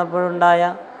കിട്ടാതെ വന്നപ്പോഴുണ്ടായ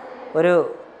ഒരു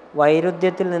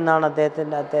വൈരുദ്ധ്യത്തിൽ നിന്നാണ്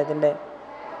അദ്ദേഹത്തിൻ്റെ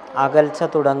അകൽച്ച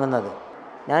തുടങ്ങുന്നത്.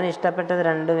 ഞാൻ ഇഷ്ടപ്പെട്ടത്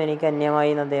 2ഉം എനിക്ക്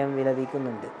അന്യമായി എന്ന് അദ്ദേഹം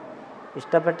വിലപിക്കുന്നുണ്ട്.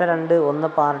 ഇഷ്ടപ്പെട്ട 2, ഒന്ന്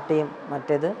പാർട്ടിയും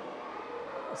മറ്റേത്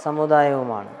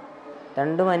സമുദായവുമാണ്.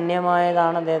 2ഉം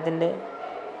അന്യമായതാണ് അദ്ദേഹത്തിൻ്റെ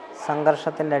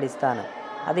സംഘർഷത്തിൻ്റെ അടിസ്ഥാനം.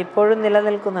 അതിപ്പോഴും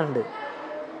നിലനിൽക്കുന്നുണ്ട്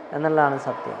എന്നുള്ളതാണ്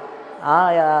സത്യം. ആ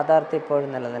യാഥാർത്ഥ്യം ഇപ്പോഴും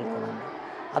നിലനിൽക്കുന്നുണ്ട്.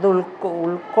 അത്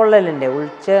ഉൾക്കൊള്ളലിൻ്റെ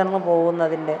ഉൾച്ചേർന്ന്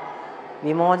പോകുന്നതിൻ്റെ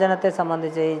വിമോചനത്തെ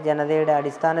സംബന്ധിച്ച് ഈ ജനതയുടെ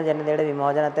അടിസ്ഥാന ജനതയുടെ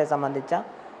വിമോചനത്തെ സംബന്ധിച്ച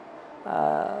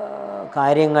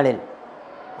കാര്യങ്ങളിൽ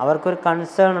അവർക്കൊരു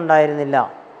കൺസേൺ ഉണ്ടായിരുന്നില്ല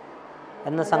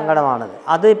എന്ന സങ്കടമാണത്.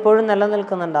 അത് ഇപ്പോഴും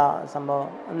നിലനിൽക്കുന്നുണ്ട് ആ സംഭവം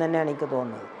എന്ന് തന്നെയാണ് എനിക്ക്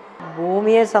തോന്നുന്നത്.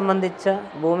 ഭൂമിയെ സംബന്ധിച്ച്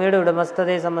ഭൂമിയുടെ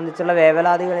ഉടമസ്ഥതയെ സംബന്ധിച്ചുള്ള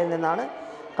വേവലാതികളിൽ നിന്നാണ്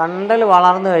കണ്ടൽ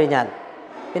വളർന്നു കഴിഞ്ഞാൽ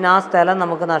പിന്നെ ആ സ്ഥലം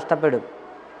നമുക്ക് നഷ്ടപ്പെടും.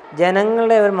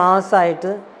 ജനങ്ങളുടെ ഒരു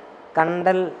മാസമായിട്ട്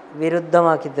കണ്ടൽ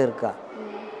വിരുദ്ധമാക്കി തീർക്കുക,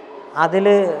 അതിൽ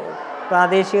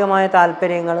പ്രാദേശികമായ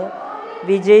താല്പര്യങ്ങൾ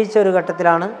വിജയിച്ചൊരു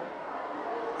ഘട്ടത്തിലാണ്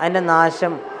അതിൻ്റെ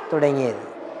നാശം തുടങ്ങിയത്.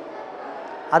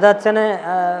 അത് അച്ഛനെ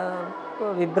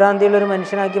വിഭ്രാന്തിയുള്ളൊരു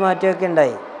മനുഷ്യനാക്കി മാറ്റുകയൊക്കെ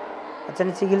ഉണ്ടായി.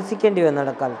 അച്ഛന് ചികിത്സിക്കേണ്ടി വന്നു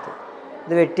ഇടക്കാലത്ത്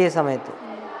ഇത് വെട്ടിയ സമയത്ത്.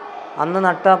 അന്ന്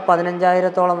നട്ട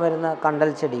 15,000-ഓളം വരുന്ന കണ്ടൽ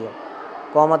ചെടികൾ,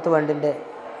 കോമത്ത് വണ്ടിൻ്റെ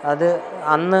അത്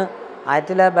അന്ന്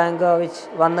ആറ്റില ബാങ്കോവിച്ച്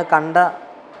വന്ന് കണ്ട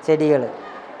ചെടികൾ,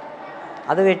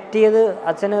 അത് വെട്ടിയത്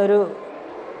അച്ഛന് ഒരു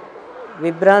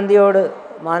വിഭ്രാന്തിയോട്,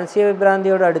 മാനസിക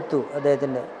വിഭ്രാന്തിയോട് അടുത്തു.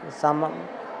 അദ്ദേഹത്തിൻ്റെ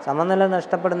സമനില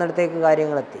നഷ്ടപ്പെടുന്നിടത്തേക്ക്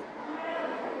കാര്യങ്ങളെത്തി.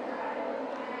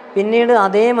 പിന്നീട്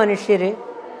അതേ മനുഷ്യർ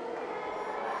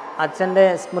അച്ഛൻ്റെ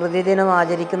സ്മൃതി ദിനം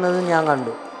ആചരിക്കുന്നതും ഞാൻ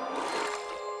കണ്ടു.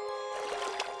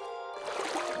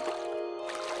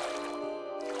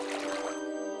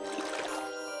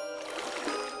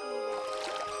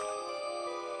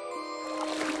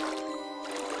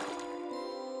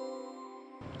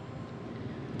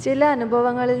 ചില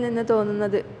അനുഭവങ്ങളിൽ നിന്ന്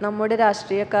തോന്നുന്നത് നമ്മുടെ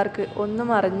രാഷ്ട്രീയക്കാർക്ക് ഒന്നും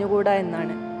അറിഞ്ഞുകൂടാ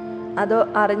എന്നാണ്. അതോ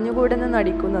അറിഞ്ഞുകൂടെന്ന്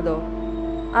നടിക്കുന്നതോ?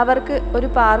 അവർക്ക് ഒരു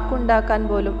പാർക്ക് ഉണ്ടാക്കാൻ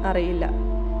പോലും അറിയില്ല.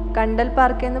 കണ്ടൽ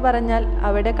പാർക്ക് എന്ന് പറഞ്ഞാൽ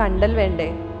അവിടെ കണ്ടൽ വേണ്ടേ?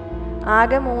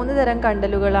 ആകെ 3 തരം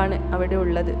കണ്ടലുകളാണ് അവിടെ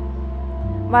ഉള്ളത്.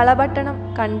 വളപട്ടണം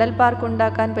കണ്ടൽ പാർക്ക്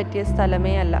ഉണ്ടാക്കാൻ പറ്റിയ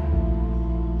സ്ഥലമേ അല്ല.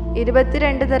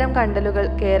 22 തരം കണ്ടലുകൾ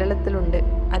കേരളത്തിലുണ്ട്.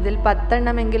 അതിൽ 10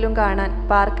 എണ്ണമെങ്കിലും കാണാൻ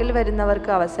പാർക്കിൽ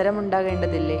വരുന്നവർക്ക്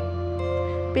അവസരമുണ്ടാകേണ്ടതില്ലേ?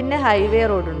 പിന്നെ ഹൈവേ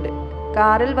റോഡുണ്ട്.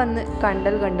 കാറിൽ വന്ന്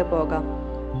കണ്ടൽ കണ്ടു പോകാം.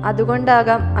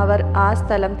 അതുകൊണ്ടാകാം അവർ ആ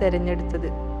സ്ഥലം തിരഞ്ഞെടുത്തത്.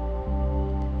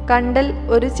 കണ്ടൽ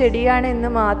ഒരു ചെടിയാണ് എന്ന്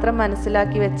മാത്രം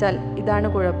മനസ്സിലാക്കി വെച്ചാൽ ഇതാണ്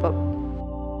കുഴപ്പം.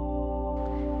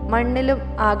 മണ്ണിലും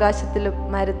ആകാശത്തിലും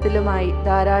മരത്തിലുമായി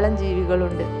ധാരാളം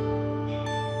ജീവികളുണ്ട്.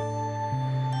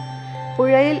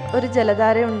 പുഴയിൽ ഒരു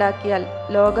ജലധാര ഉണ്ടാക്കിയാൽ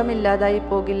ലോകമില്ലാതായി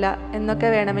പോകില്ല എന്നൊക്കെ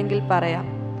വേണമെങ്കിൽ പറയാം.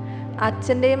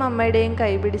 അച്ഛൻ്റെയും അമ്മയുടെയും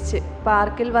കൈപിടിച്ച്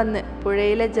പാർക്കിൽ വന്ന്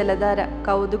പുഴയിലെ ജലധാര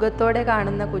കൗതുകത്തോടെ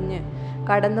കാണുന്ന കുഞ്ഞ്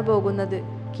കടന്നു പോകുന്നത്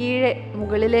കീഴെ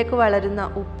മുകളിലേക്ക് വളരുന്ന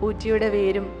ഉപ്പൂറ്റിയുടെ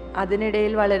വേരും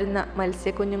അതിനിടയിൽ വളരുന്ന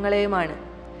മത്സ്യക്കുഞ്ഞുങ്ങളെയുമാണ്.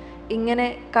 ഇങ്ങനെ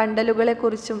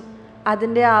കണ്ടലുകളെക്കുറിച്ചും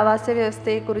അതിൻ്റെ ആവാസ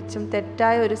വ്യവസ്ഥയെക്കുറിച്ചും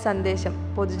തെറ്റായ ഒരു സന്ദേശം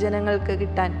പൊതുജനങ്ങൾക്ക്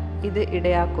കിട്ടാൻ ഇത്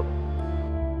ഇടയാക്കും.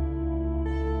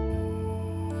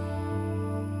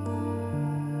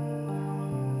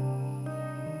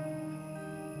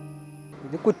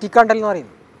 ഇത് കുറ്റിക്കണ്ടൽ എന്ന്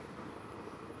പറയുന്നത്.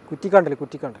 കുറ്റിക്കണ്ടൽ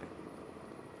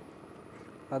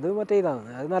അത് മറ്റേ ഇതാണ്.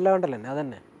 അത് നല്ല കണ്ടൽ തന്നെ.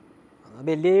 അതന്നെ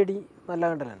വെല്ലേടി നല്ല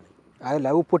കണ്ടൽ തന്നെ. അതല്ല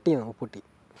ഉപ്പുട്ടി.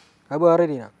 അത് വേറെ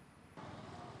രീതിയാണ്.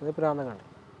 അത് പ്രാന്ത കണ്ടൽ.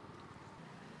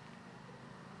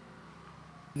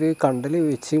 ഇത് കണ്ടൽ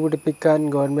വെച്ച് പിടിപ്പിക്കാൻ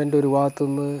ഗവൺമെൻറ് ഒരു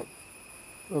ഭാഗത്തുനിന്ന്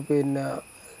പിന്നെ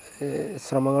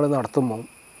ശ്രമങ്ങൾ നടത്തുമ്പം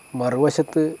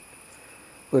മറുവശത്ത്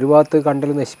ഒരു ഭാഗത്ത് കണ്ടൽ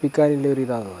നശിപ്പിക്കാനുള്ള ഒരു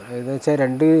ഇതാണ്. എന്ന് വെച്ചാൽ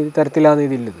 2 തരത്തിലാണ്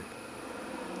ഇതിലുള്ളത്.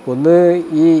 ഒന്ന്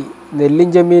ഈ നെല്ലും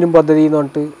ചെമ്മീനും പദ്ധതി എന്ന്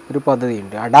പറഞ്ഞിട്ട് ഒരു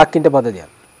പദ്ധതിയുണ്ട്. അഡാക്കിൻ്റെ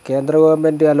പദ്ധതിയാണ്. കേന്ദ്ര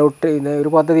ഗവൺമെൻറ് അലോട്ട് ചെയ്യുന്ന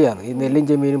ഒരു പദ്ധതിയാണ് ഈ നെല്ലും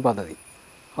ചെമ്മീനും പദ്ധതി.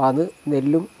 ആണ്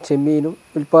നെല്ലും ചെമ്മീനും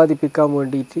ഉൽപ്പാദിപ്പിക്കാൻ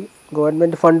വേണ്ടിയിട്ട്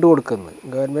ഗവൺമെൻറ് ഫണ്ട് കൊടുക്കുന്നത്.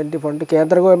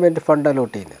 കേന്ദ്ര ഗവൺമെൻറ് ഫണ്ട്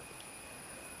അലോട്ട് ചെയ്യുന്നത്.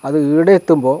 അത് ഈടെ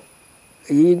എത്തുമ്പോൾ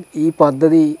ഈ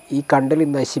പദ്ധതി ഈ കണ്ടൽ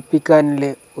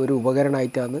നശിപ്പിക്കാനുള്ള ഒരു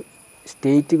ഉപകരണമായിട്ടാണ്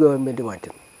സ്റ്റേറ്റ് ഗവൺമെൻറ്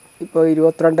മാറ്റുന്നത്. ഇപ്പോൾ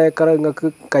 22 ഏക്കർ നിങ്ങൾക്ക്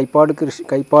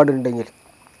കൈപ്പാടുണ്ടെങ്കിൽ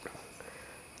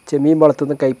ചെമ്മീൻ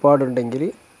വളർത്തുന്ന കൈപ്പാടുണ്ടെങ്കിൽ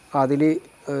അതിൽ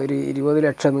ഒരു 20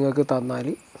 ലക്ഷം നിങ്ങൾക്ക് തന്നാൽ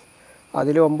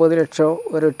അതിൽ 9 ലക്ഷം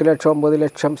ഒരു 8 ലക്ഷം 9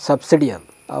 ലക്ഷം സബ്സിഡിയാണ്.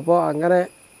 അപ്പോൾ അങ്ങനെ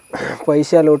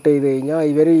പൈസ അലോട്ട് ചെയ്ത് കഴിഞ്ഞാൽ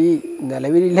ഇവർ ഈ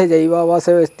നിലവിലുള്ള ജൈവാവാസ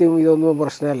വ്യവസ്ഥയും ഇതൊന്നും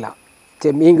പ്രശ്നമല്ല.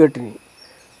 ചെമ്മീൻ കെട്ടിന്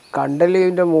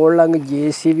കണ്ടലിൻ്റെ മുകളിൽ അങ്ങ്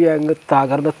JCB അങ്ങ്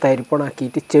തകർന്ന്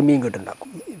തരിപ്പണാക്കിയിട്ട് ചെമ്മീൻ കെട്ടുണ്ടാക്കും.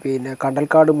 പിന്നെ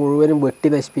കണ്ടൽക്കാട് മുഴുവനും വെട്ടി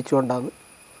നശിപ്പിച്ചുകൊണ്ടാണ്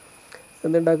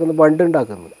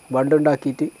എന്തുണ്ടാക്കുന്നത്,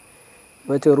 ബണ്ടുണ്ടാക്കിയിട്ട്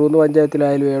ഇപ്പോൾ ചെറുകുന്ന്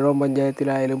പഞ്ചായത്തിലായാലും ഏഴോം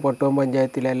പഞ്ചായത്തിലായാലും പട്ടോം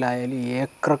പഞ്ചായത്തിലെല്ലായാലും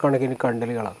ഏക്കർ കണക്കിന്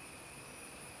കണ്ടലുകളാണ്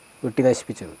വെട്ടി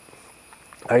നശിപ്പിച്ചത്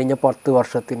കഴിഞ്ഞ 10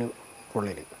 വർഷത്തിന്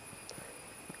ഉള്ളിൽ.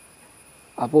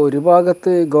 അപ്പോൾ ഒരു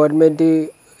ഭാഗത്ത് ഗവൺമെൻറ്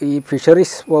ഈ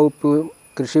ഫിഷറീസ് വകുപ്പ്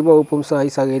കൃഷി വകുപ്പും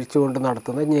സഹകരിച്ചുകൊണ്ട്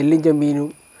നടത്തുന്ന നെല്ലും ചെമ്മീനും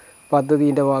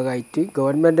പദ്ധതിൻ്റെ ഭാഗമായിട്ട്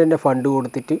ഗവൺമെൻറ് തന്നെ ഫണ്ട്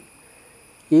കൊടുത്തിട്ട്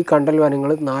ഈ കണ്ടൽ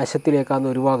വനങ്ങൾ നാശത്തിലേക്കാണ്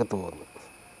ഒരു ഭാഗത്ത് പോകുന്നത്.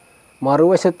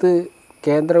 മറുവശത്ത്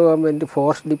കേന്ദ്ര ഗവൺമെൻറ്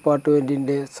ഫോറസ്റ്റ്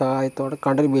ഡിപ്പാർട്ട്മെൻറ്റിൻ്റെ സഹായത്തോടെ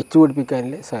കണ്ടൽ വെച്ചു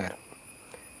പിടിപ്പിക്കാനുള്ള സഹകരണം.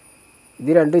 ഇത്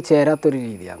രണ്ടും ചേരാത്തൊരു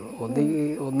രീതിയാണ്.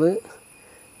 ഒന്ന്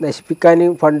നശിപ്പിക്കാൻ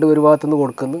ഫണ്ട് ഒരു ഭാഗത്തുനിന്ന്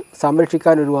കൊടുക്കുന്നു,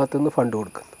 സംരക്ഷിക്കാൻ ഒരു ഭാഗത്തുനിന്ന് ഫണ്ട്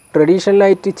കൊടുക്കുന്നു.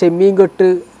 ട്രഡീഷണലായിട്ട്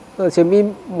ചെമ്മീൻ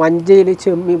മഞ്ചയിൽ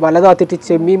വലതാത്തിട്ട്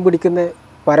ചെമ്മീൻ പിടിക്കുന്ന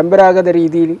പരമ്പരാഗത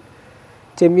രീതിയിൽ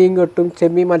ചെമ്മീൻ കെട്ടും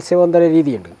ചെമ്മീൻ മത്സ്യബന്ധന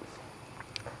രീതിയുണ്ട്.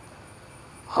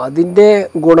 അതിൻ്റെ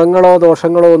ഗുണങ്ങളോ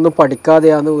ദോഷങ്ങളോ ഒന്നും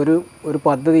പഠിക്കാതെയാണ് ഒരു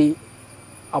പദ്ധതി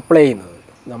അപ്ലൈ ചെയ്യുന്നത്.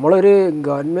 നമ്മളൊരു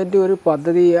ഗവൺമെൻറ് ഒരു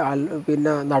പദ്ധതി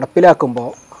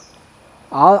നടപ്പിലാക്കുമ്പോൾ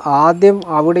ആദ്യം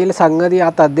അവിടെയുള്ള സംഗതി ആ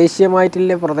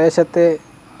തദ്ദേശീയമായിട്ടുള്ള പ്രദേശത്തെ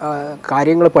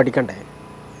കാര്യങ്ങൾ പഠിക്കണ്ടേ.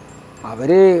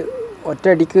 അവർ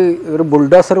ഒറ്റയടിക്ക് ഒരു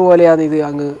ബുൾഡോസർ പോലെയാണ് ഇത്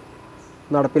അങ്ങ്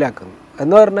നടപ്പിലാക്കുന്നത്.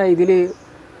 എന്ന് പറഞ്ഞാൽ ഇതിൽ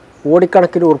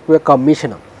കോടിക്കണക്കിന് ഉറുപ്പിക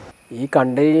കമ്മീഷനാണ്. ഈ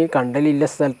കണ്ടലില്ല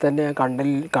സ്ഥലത്ത് തന്നെ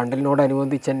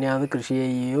കണ്ടലിനോടനുബന്ധിച്ച് തന്നെയാണ് കൃഷി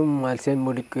ചെയ്യുകയും മത്സ്യം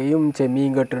പിടിക്കുകയും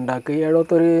ചെമ്മീൻ കെട്ടുണ്ടാക്കുകയും.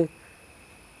 ഏഴത്തൊരു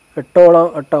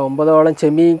 8-9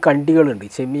 ചെമ്മീൻ കണ്ടികളുണ്ട്.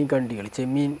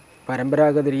 ചെമ്മീൻ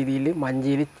പരമ്പരാഗത രീതിയിൽ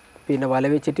മഞ്ചിയിൽ വല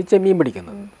വെച്ചിട്ട് ചെമ്മീൻ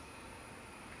പിടിക്കുന്നത്.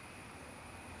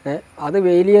 അത്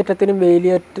വേലിയേറ്റത്തിനും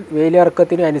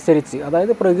വേലിയിറക്കത്തിനും അനുസരിച്ച്,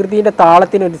 അതായത് പ്രകൃതിൻ്റെ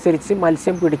താളത്തിനനുസരിച്ച്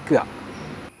മത്സ്യം പിടിക്കുക.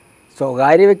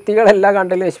 സ്വകാര്യ വ്യക്തികളല്ല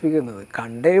കണ്ടൽ നശിപ്പിക്കുന്നത്.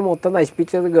 കണ്ടൽ മൊത്തം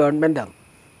നശിപ്പിച്ചത് ഗവൺമെൻറ്റാണ്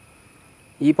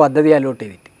ഈ പദ്ധതി അലോട്ട്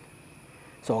ചെയ്തിട്ട്.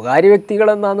 സ്വകാര്യ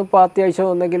വ്യക്തികളെന്നാണ് ഇപ്പോൾ അത്യാവശ്യം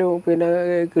ഒന്നെങ്കിലും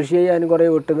കൃഷി ചെയ്യാനും കുറേ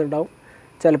വെട്ടുന്നുണ്ടാവും.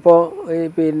 ചിലപ്പോൾ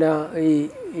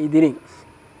ഇതിന്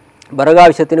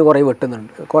വിറകാവശ്യത്തിന് കുറേ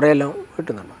വെട്ടുന്നുണ്ട്, കുറേയെല്ലാം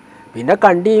വെട്ടുന്നുണ്ട്. പിന്നെ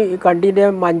കണ്ടീൻ്റെ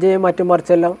മഞ്ചയും മറ്റും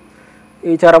മറിച്ചെല്ലാം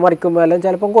ഈ ചിറമറിക്കുമ്പോൾ എല്ലാം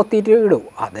ചിലപ്പം കൊത്തിയിട്ട് ഇടും.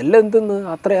 അതെല്ലാം എന്തെന്ന്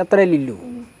അത്രയല്ലേ ഇല്ലൂ.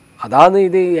 അതാണ്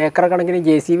ഇത് ഏക്കർ കണക്കിന്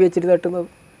JCB വെച്ചിട്ട് തട്ടുന്നത്.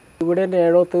 ഇവിടെ എൻ്റെ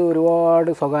ഏഴോത്ത് ഒരുപാട്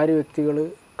സ്വകാര്യ വ്യക്തികൾ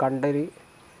കണ്ടൽ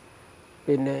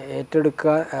പിന്നെ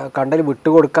കണ്ടൽ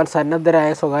വിട്ടുകൊടുക്കാൻ സന്നദ്ധരായ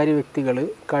സ്വകാര്യ വ്യക്തികൾ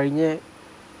കഴിഞ്ഞ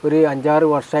ഒരു 5-6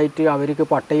 വർഷമായിട്ട് അവർക്ക്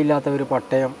പട്ടയില്ലാത്തവർ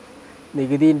പട്ടയം,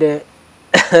 നികുതി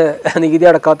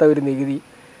അടക്കാത്തവർ നികുതി,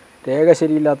 രേഖ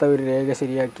ശരിയില്ലാത്തവർ രേഖ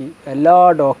ശരിയാക്കി എല്ലാ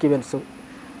ഡോക്യുമെൻസും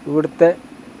ഇവിടുത്തെ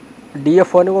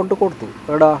DFOന് കൊണ്ട് കൊടുത്തു.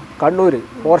 എവിടെ? കണ്ണൂർ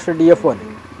ഫോറസ്റ്റ് DFOന്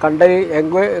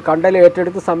കണ്ടൽ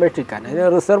ഏറ്റെടുത്ത് സംരക്ഷിക്കാൻ, അതിനെ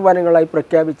റിസർവ് വനങ്ങളായി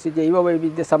പ്രഖ്യാപിച്ച് ജൈവ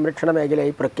വൈവിധ്യ സംരക്ഷണ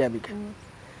മേഖലയായി പ്രഖ്യാപിക്കാൻ.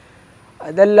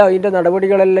 ഇതെല്ലാം ഇതിൻ്റെ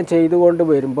നടപടികളെല്ലാം ചെയ്തുകൊണ്ട്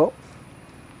വരുമ്പോൾ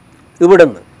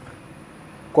ഇവിടുന്ന്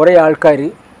കുറേ ആൾക്കാർ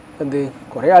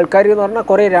എന്ന് പറഞ്ഞാൽ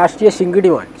കുറേ രാഷ്ട്രീയ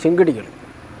ശിങ്കിടികൾ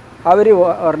അവർ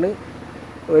പറഞ്ഞ്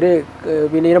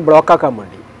പിന്നെ ഇതിനെ ബ്ലോക്കാക്കാൻ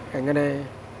വേണ്ടി എങ്ങനെ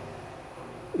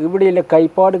ഇവിടെയുള്ള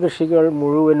കൈപ്പാട് കൃഷികൾ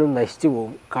മുഴുവനും നശിച്ചു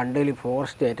പോകും. കണ്ടൽ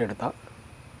ഫോറസ്റ്റ് ഏറ്റെടുത്താൽ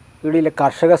ഇവിടെയുള്ള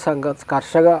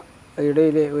കർഷക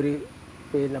ഇടയിലെ ഒരു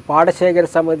പിന്നെ പാടശേഖര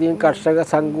സമിതിയും കർഷക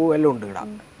സംഘവും എല്ലാം ഉണ്ട് ഇവിടെ.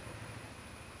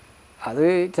 അത്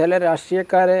ചില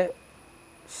രാഷ്ട്രീയക്കാരെ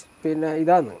പിന്നെ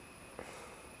ഇതാണ്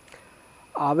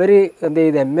അവർ എന്ത്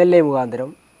ചെയ്ത് MLA മുഖാന്തരം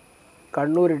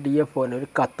കണ്ണൂർ DFOന് ഒരു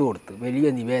കത്ത് കൊടുത്ത് വലിയ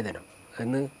നിവേദനം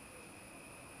എന്ന്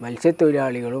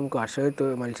മത്സ്യത്തൊഴിലാളികളും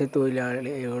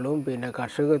പിന്നെ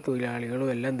കർഷക തൊഴിലാളികളും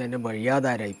എല്ലാം തന്നെ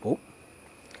വഴിയാധാരായിപ്പോവും.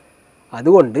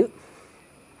 അതുകൊണ്ട്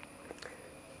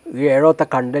ഈ ഏഴോത്തെ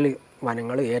കണ്ടൽ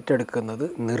വനങ്ങൾ ഏറ്റെടുക്കുന്നത്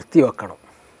നിർത്തിവെക്കണം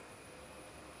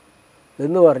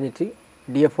എന്ന് പറഞ്ഞിട്ട്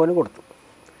DFOന് കൊടുത്തു.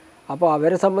 അപ്പോൾ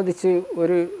അവരെ സംബന്ധിച്ച്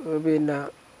ഒരു പിന്നെ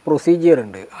പ്രൊസീജിയർ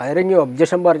ഉണ്ട്. ആരെങ്കിലും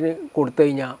ഒബ്ജക്ഷൻ പറഞ്ഞ് കൊടുത്തു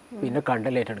കഴിഞ്ഞാൽ പിന്നെ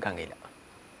കണ്ടൽ ഏറ്റെടുക്കാൻ കഴിയില്ല.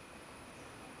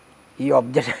 ഈ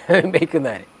ഒബ്ജക്ഷൻ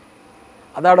വയ്ക്കുന്നവരെ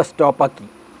അതവിടെ സ്റ്റോപ്പാക്കി.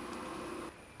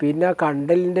 പിന്നെ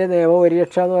കണ്ടലിൻ്റെ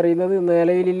നിയമപരിരക്ഷ എന്ന് പറയുന്നത്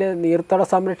നിലവിലെ നീർത്തട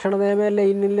സംരക്ഷണ നിയമമല്ല.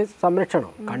 ഇതിൻ്റെ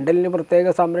സംരക്ഷണം കണ്ടലിന് പ്രത്യേക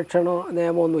സംരക്ഷണ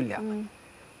നിയമമൊന്നുമില്ല.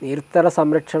 നീർത്തട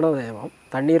സംരക്ഷണ നിയമം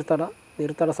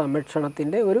നീർത്തട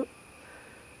സംരക്ഷണത്തിൻ്റെ ഒരു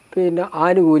പിന്നെ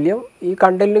ആനുകൂല്യം ഈ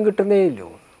കണ്ടലിനും കിട്ടുന്നേ ഇല്ലൂ.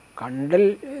 കണ്ടൽ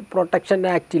പ്രൊട്ടക്ഷൻ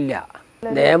ആക്ട് ഇല്ല.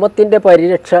 നിയമത്തിൻ്റെ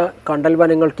പരിരക്ഷ കണ്ടൽ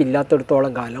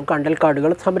വനങ്ങൾക്കില്ലാത്തിടത്തോളം കാലം കണ്ടൽ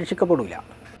കാടുകൾ സംരക്ഷിക്കപ്പെടില്ല.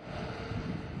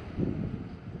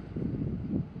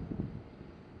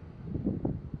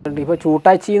 ഇപ്പോൾ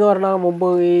ചൂട്ടാച്ചി എന്ന് പറഞ്ഞാൽ മുമ്പ്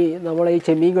ഈ നമ്മളെ ഈ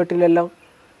ചെമ്മീൻ കെട്ടിലെല്ലാം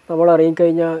നമ്മൾ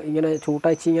ഇറങ്ങിക്കഴിഞ്ഞാൽ ഇങ്ങനെ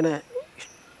ചൂട്ടാച്ചി ഇങ്ങനെ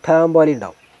ഇഷ്ടം പോലെ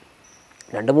ഉണ്ടാവും.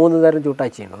 2-3 തരം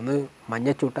ചൂട്ടാച്ചിയുണ്ട്. ഒന്ന് മഞ്ഞ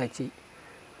ചൂട്ടാച്ചി,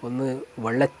 ഒന്ന്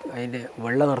അതിൻ്റെ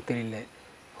വെള്ള നിറത്തിലില്ലേ,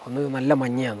 ഒന്ന് നല്ല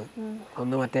മഞ്ഞയാണ്,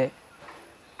 ഒന്ന് മറ്റേ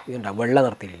ഇതുണ്ടാവും വെള്ള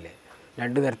നിറത്തിലില്ലേ.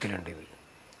 2 തരത്തിലുണ്ട് ഇത്.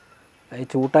 ഈ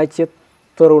ചൂട്ടാച്ചി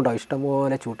എത്രയും ഉണ്ടാവും,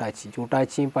 ഇഷ്ടംപോലെ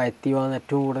ചൂട്ടാച്ചിയും പയത്തിയുമാണ്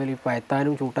ഏറ്റവും കൂടുതൽ. ഈ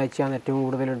പയത്താനും ചൂട്ടാച്ചിയാണ് ഏറ്റവും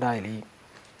കൂടുതലുണ്ടായാൽ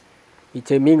ഈ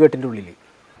ചെമ്മീൻ കെട്ടിൻ്റെ ഉള്ളിൽ.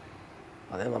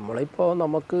 അതെ, നമ്മളിപ്പോൾ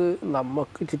നമുക്ക്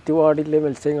ചുറ്റുപാടിലെ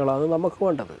മത്സ്യങ്ങളാണ് നമുക്ക്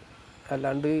വേണ്ടത്,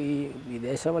 അല്ലാണ്ട് ഈ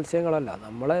വിദേശ മത്സ്യങ്ങളല്ല.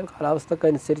 നമ്മളെ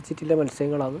കാലാവസ്ഥക്കനുസരിച്ചിട്ടുള്ള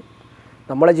മത്സ്യങ്ങളാണ്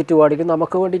നമ്മളെ ചുറ്റുപാടിൽ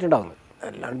നമുക്ക് വേണ്ടിയിട്ടുണ്ടാകുന്നത്.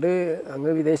 അല്ലാണ്ട്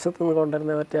അങ്ങ് വിദേശത്ത് നിന്ന്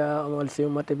കൊണ്ടുവരുന്ന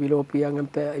മത്സ്യം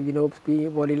വിലോപ്പി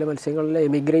പോലെയുള്ള മത്സ്യങ്ങളെല്ലാം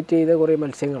എമിഗ്രേറ്റ് ചെയ്ത കുറേ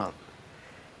മത്സ്യങ്ങളാണ്.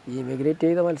 ഈ എമിഗ്രേറ്റ്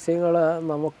ചെയ്ത മത്സ്യങ്ങൾ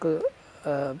നമുക്ക്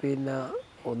പിന്നെ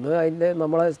ഒന്ന് അതിൻ്റെ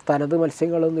നമ്മളെ തനത്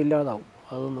മത്സ്യങ്ങളൊന്നും ഇല്ലാതാവും.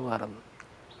 അതൊന്നും മറന്ന്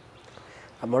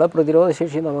നമ്മളെ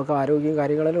പ്രതിരോധശേഷി, നമുക്ക് ആരോഗ്യം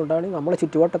കാര്യങ്ങളെല്ലാം ഉണ്ടാണെങ്കിൽ നമ്മളെ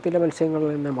ചുറ്റുവട്ടത്തിലെ മത്സ്യങ്ങൾ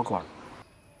തന്നെ നമുക്ക് വേണം.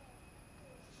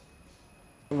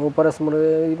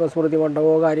 സ്മൃതി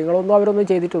മണ്ഡപമോ കാര്യങ്ങളൊന്നും അവരൊന്നും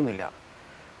ചെയ്തിട്ടൊന്നുമില്ല.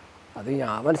 അത്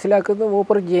ഞാൻ മനസ്സിലാക്കുന്നത്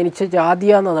മൂപ്പർ ജനിച്ച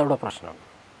ജാതിയാണെന്നാണ് അവിടെ പ്രശ്നം.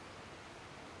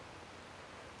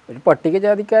 ഒരു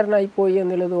പട്ടികജാതിക്കാരനായിപ്പോയി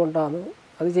എന്നുള്ളത് കൊണ്ടാണ്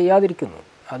അത് ചെയ്യാതിരിക്കുന്നത്.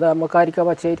 അത് നമുക്കായിരിക്കാം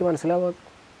പച്ചയായിട്ട് മനസ്സിലാവാതെ.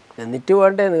 എന്നിട്ട്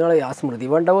വേണ്ടേ നിങ്ങൾ ആ സ്മൃതി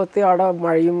മണ്ഡപത്തിൽ അവിടെ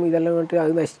മഴയും ഇതെല്ലാം കണ്ടിട്ട്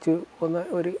അത് നശിച്ചു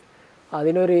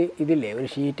അതിനൊരു ഇതില്ലേ, ഒരു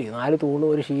ഷീറ്റ്, 4 തൂണ്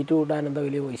ഒരു ഷീറ്റ് കൂട്ടാൻ എന്താ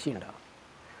വലിയ പൈസ ഉണ്ടാവും.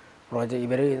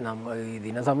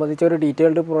 ഇതിനെ സംബന്ധിച്ച ഒരു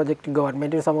ഡീറ്റെയിൽഡ് പ്രോജക്റ്റ്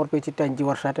ഗവൺമെൻറ്റിന് സമർപ്പിച്ചിട്ട് 5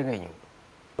 വർഷമായിട്ട് കഴിഞ്ഞു.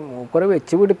 മൂപ്പർ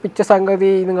വെച്ച് പിടിപ്പിച്ച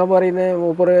സംഗതി നിങ്ങൾ പറയുന്നത്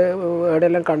മൂപ്പർ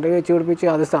എവിടെയെല്ലാം കണ്ടു വെച്ച് പിടിപ്പിച്ച്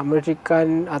അത് സംരക്ഷിക്കാൻ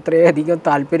അത്രയധികം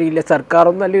താല്പര്യമില്ല.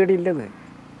 സർക്കാരൊന്നും അല്ല ഇവിടെ ഇല്ലത്.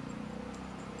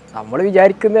 നമ്മൾ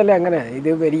വിചാരിക്കുന്നതല്ലേ അങ്ങനെ ഇത്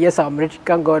വലിയ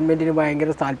സംരക്ഷിക്കാൻ ഗവൺമെൻറ്റിന്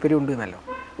ഭയങ്കര താല്പര്യമുണ്ട് എന്നല്ലോ.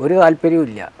 ഒരു താല്പര്യവും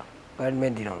ഇല്ല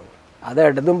ഗവൺമെൻറ്റിനൊന്നും. അത്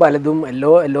ഇടതും പലതും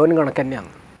എല്ലോനും കണക്ക്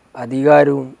തന്നെയാണ്.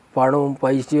 അധികാരവും പണവും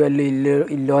പൈസയും എല്ലാം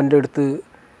ഇല്ലോൻ്റെ അടുത്ത്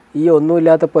ഈ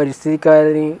ഒന്നുമില്ലാത്ത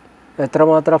പരിസ്ഥിതിക്കാരന്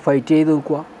എത്രമാത്രം ഫൈറ്റ് ചെയ്ത്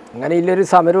നിൽക്കുക. അങ്ങനെ ഇല്ലൊരു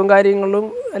സമരവും കാര്യങ്ങളും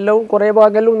എല്ലാം കുറേ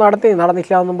ഭാഗങ്ങളിലും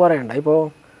നടന്നില്ല എന്നും പറയണ്ട. ഇപ്പോൾ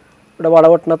ഇവിടെ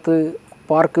വളപട്ടണത്ത്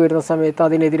പാർക്ക് വരുന്ന സമയത്ത്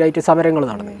അതിനെതിരായിട്ട് സമരങ്ങൾ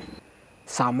നടന്നു.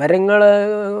 സമരങ്ങൾ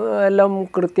എല്ലാം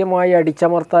കൃത്യമായി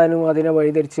അടിച്ചമർത്താനും അതിനെ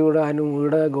വഴിതിരിച്ചു വിടാനും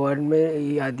ഇവിടെ ഗവൺമെൻറ്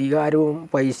ഈ അധികാരവും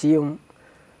പൈസയും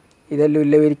ഇതെല്ലാം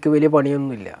ഇല്ലവർക്ക് വലിയ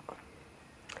പണിയൊന്നുമില്ല.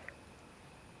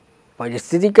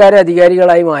 പരിസ്ഥിതിക്കാരെ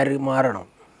അധികാരികളായി മാറണം.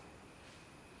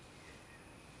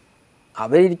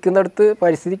 അവരിയ്ക്കുന്നിടത്ത്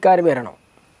പരിസ്ഥിതിക്കാർ വരണം.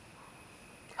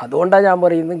 അതുകൊണ്ടാണ് ഞാൻ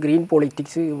പറയുന്നത് ഗ്രീൻ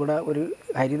പൊളിറ്റിക്സ് ഇവിടെ ഒരു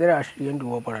ഹരിത രാഷ്ട്രീയം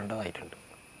രൂപപ്പെടേണ്ടതായിട്ടുണ്ട്.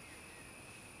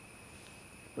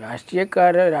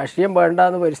 രാഷ്ട്രീയം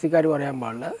വേണ്ടാന്ന് പരിസ്ഥിതിക്കാർ പറയാൻ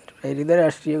പാടില്ല. ഹരിത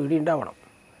രാഷ്ട്രീയം ഇവിടെ ഉണ്ടാവണം.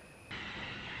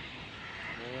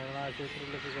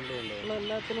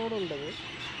 എല്ലാത്തിനോടുണ്ടത്.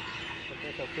 പക്ഷേ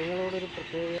സസ്യങ്ങളോടൊരു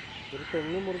പ്രത്യേക ഒരു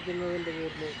തെങ്ങ് മുറിക്കുന്നതിൻ്റെ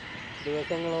പേരിൽ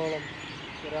ദിവസങ്ങളോളം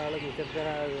ഒരാൾ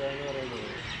നിശബ്ദനാകുക എന്ന് പറയുന്നത്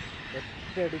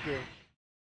ഒറ്റയടിക്ക്